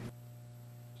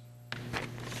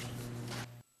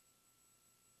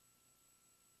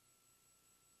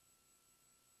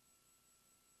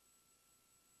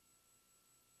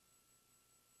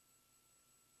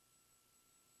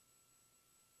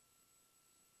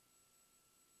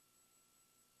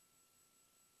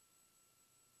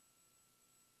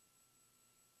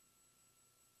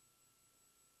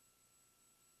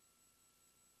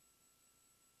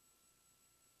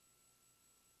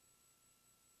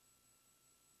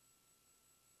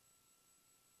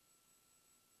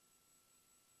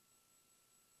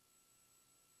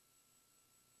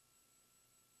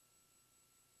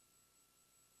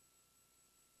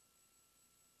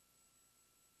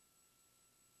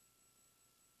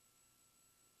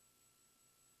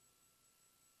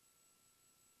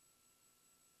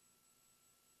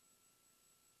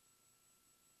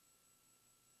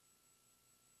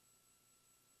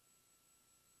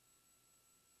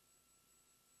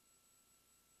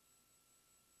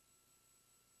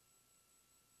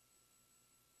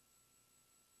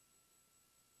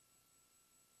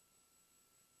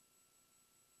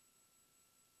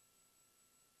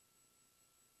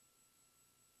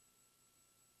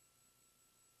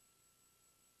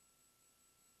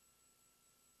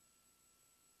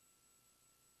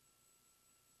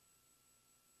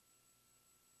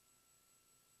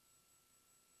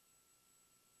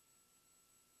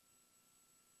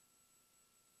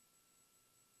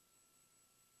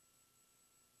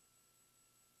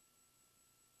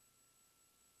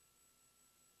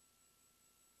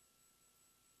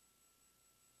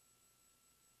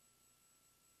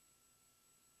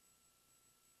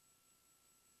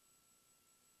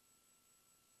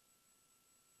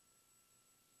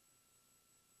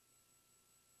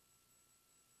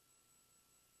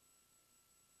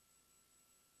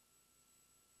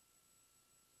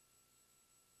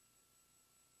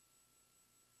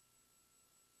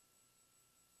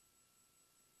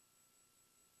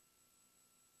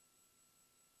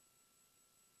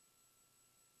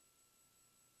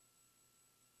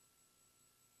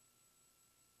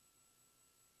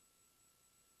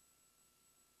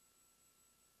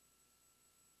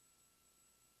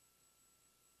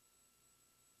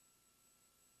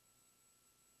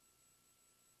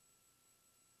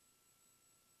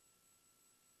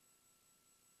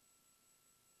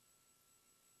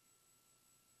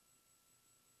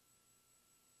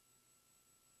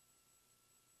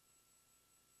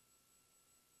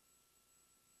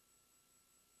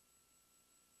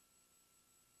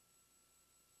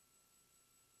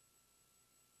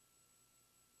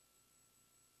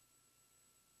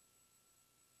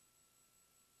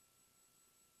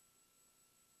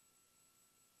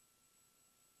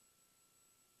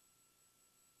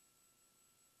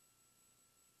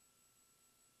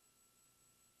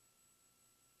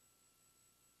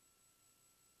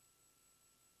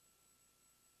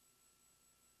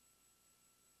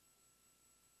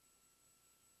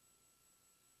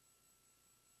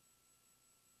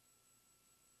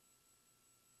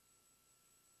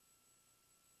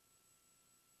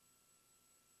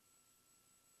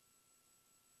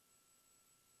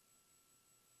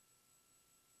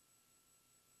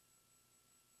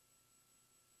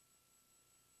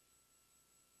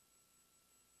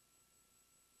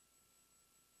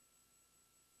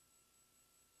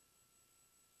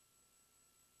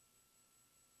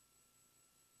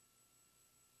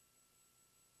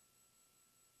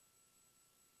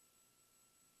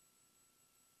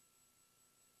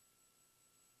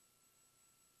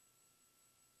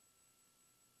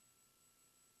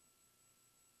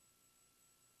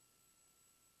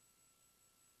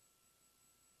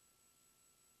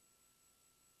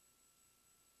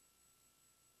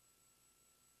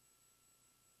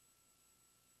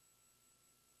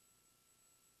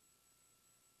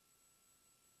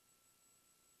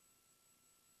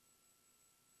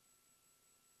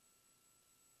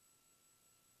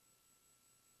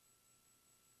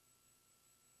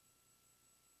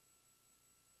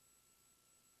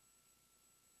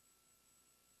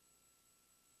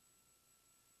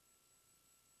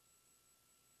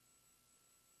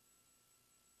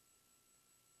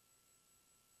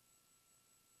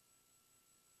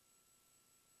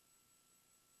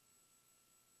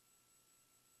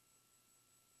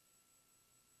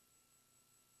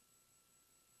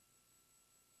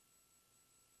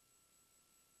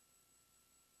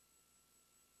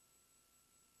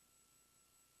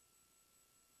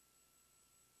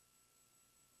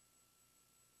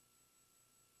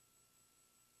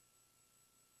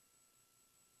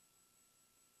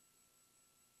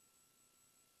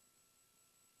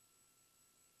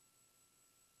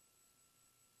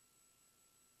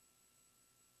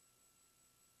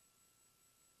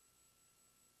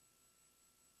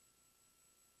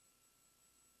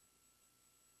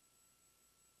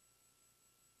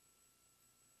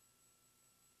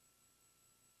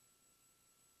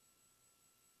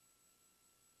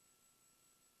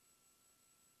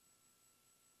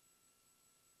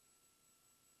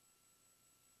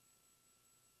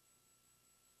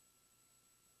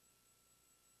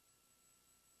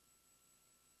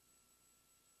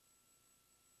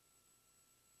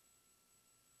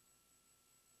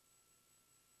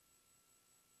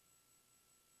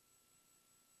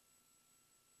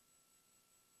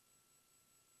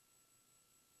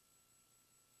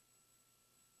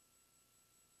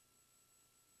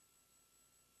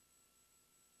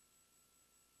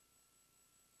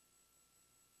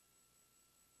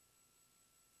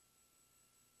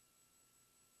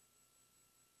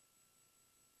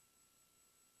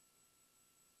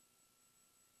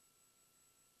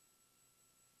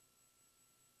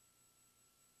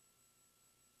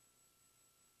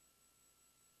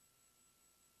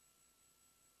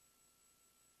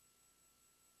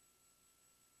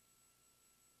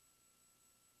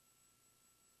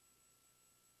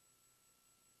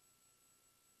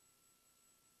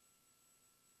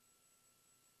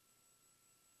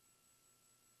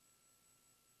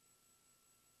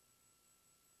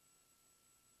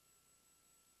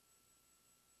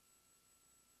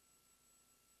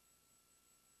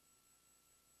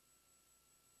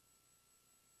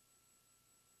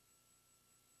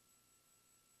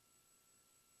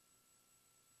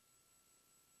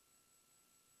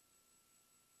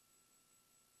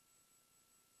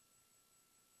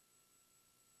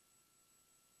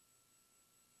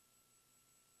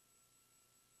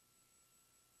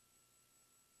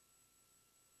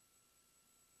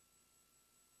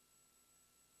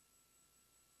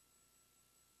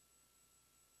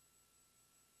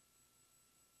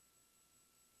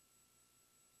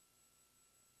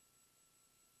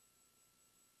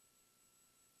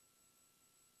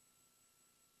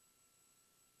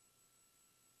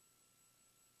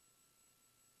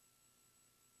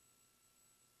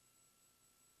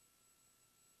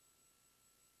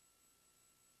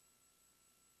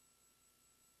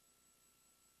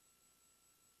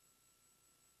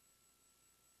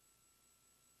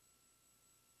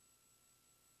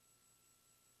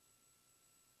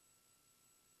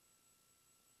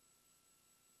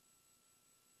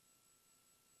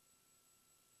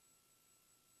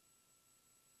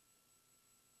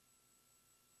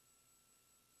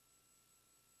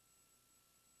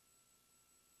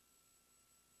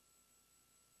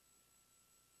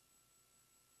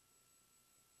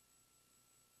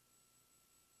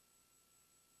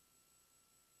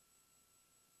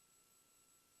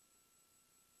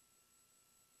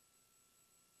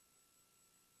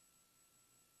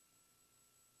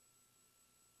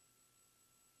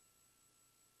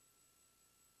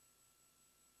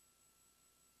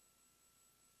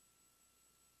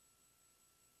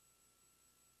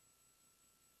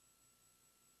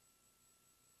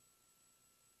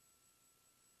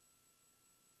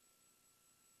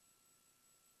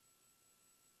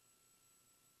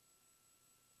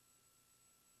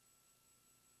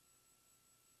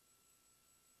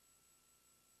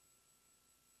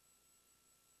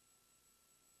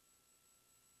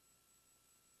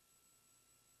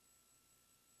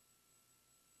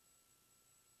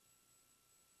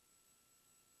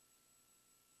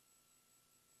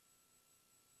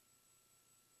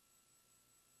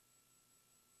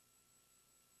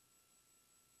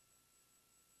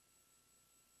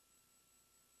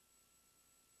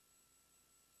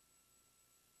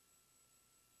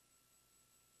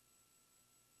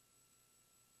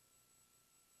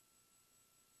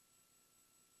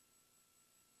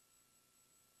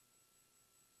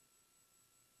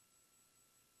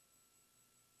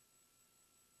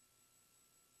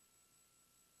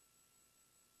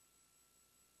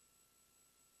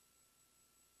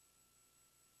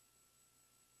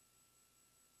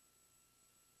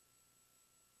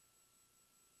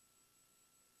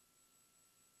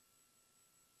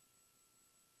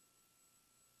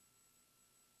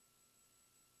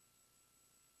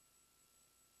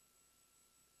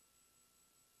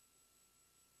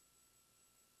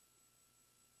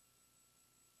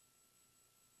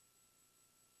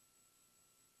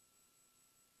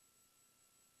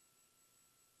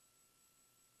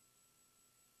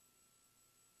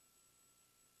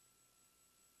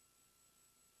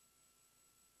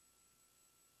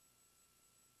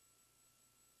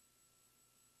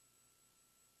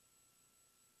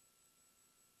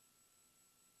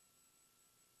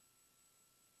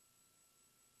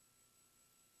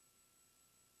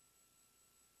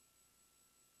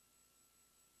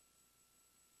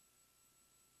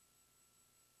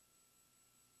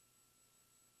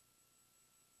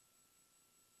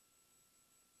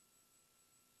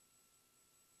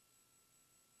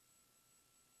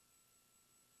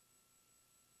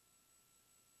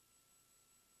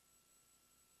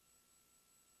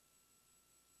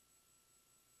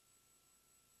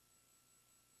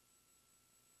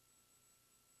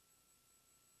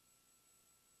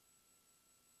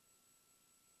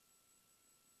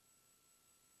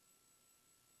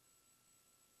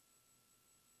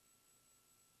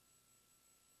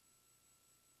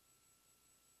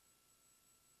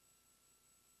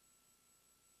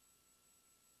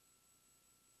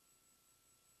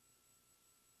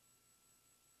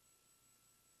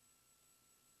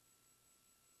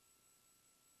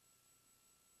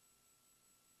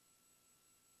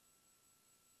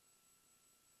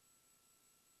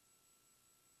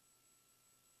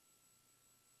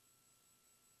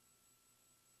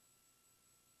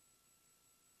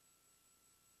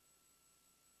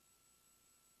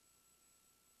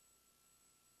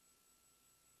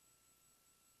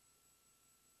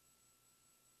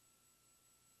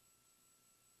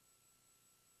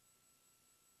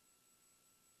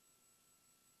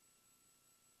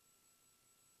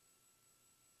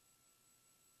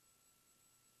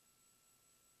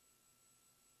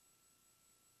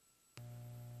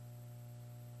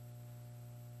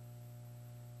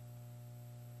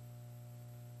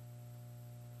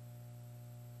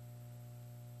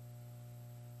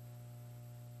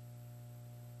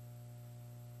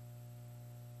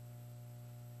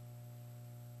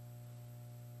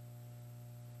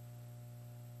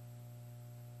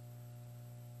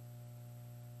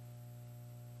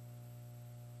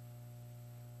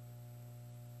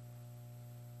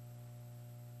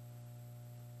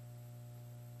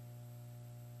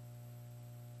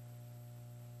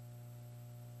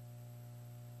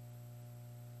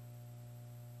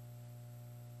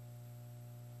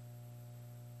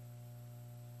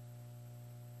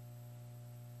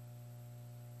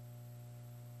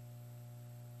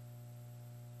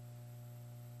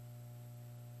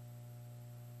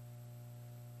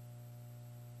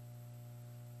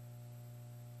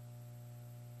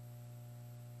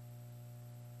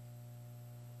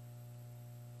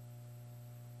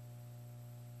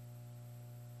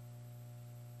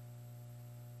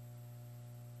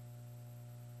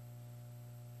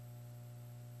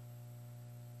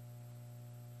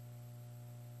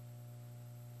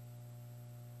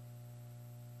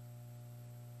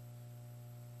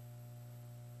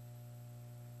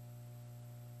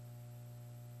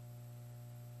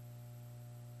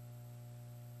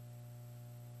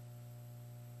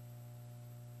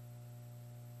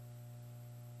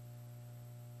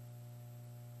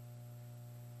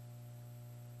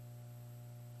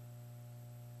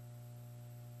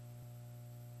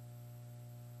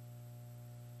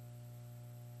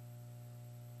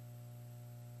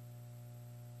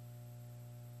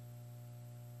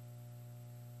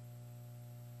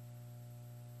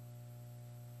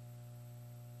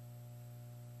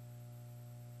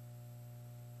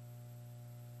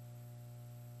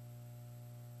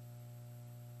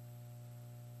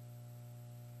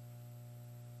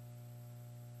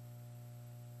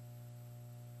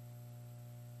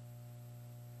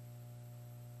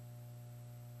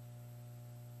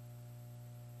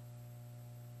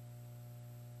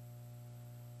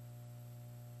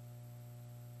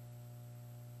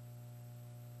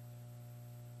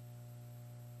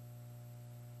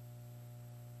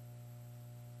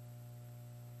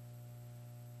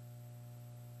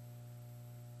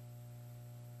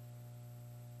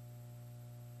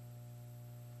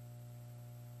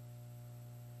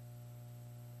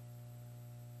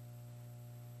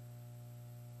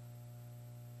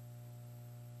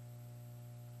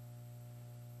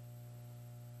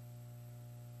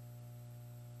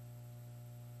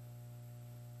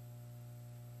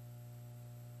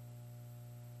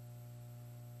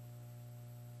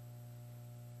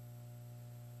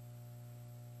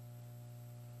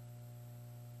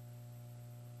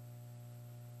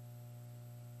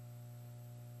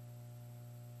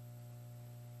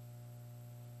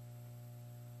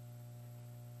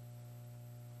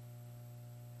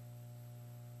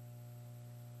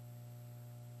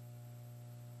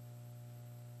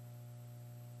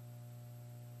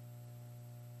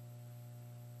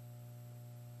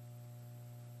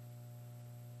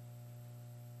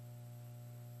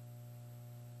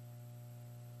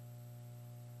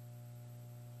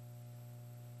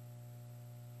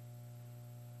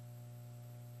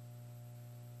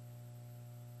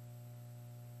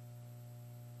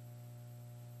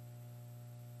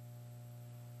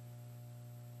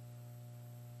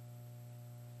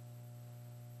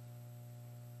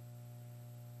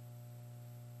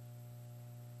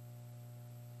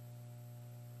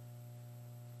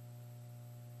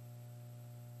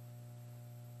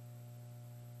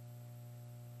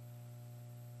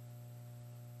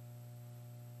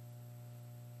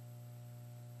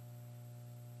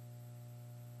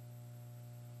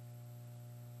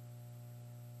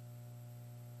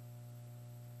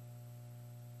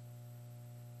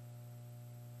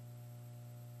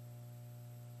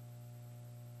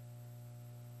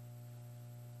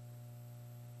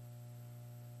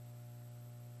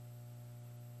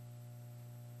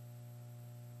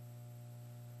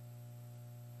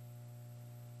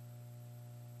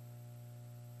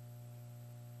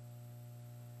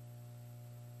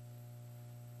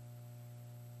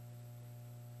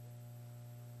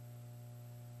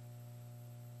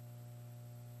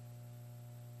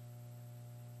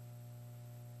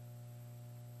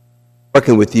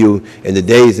 working with you in the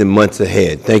days and months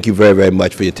ahead. Thank you very, very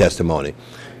much for your testimony.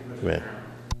 Amen.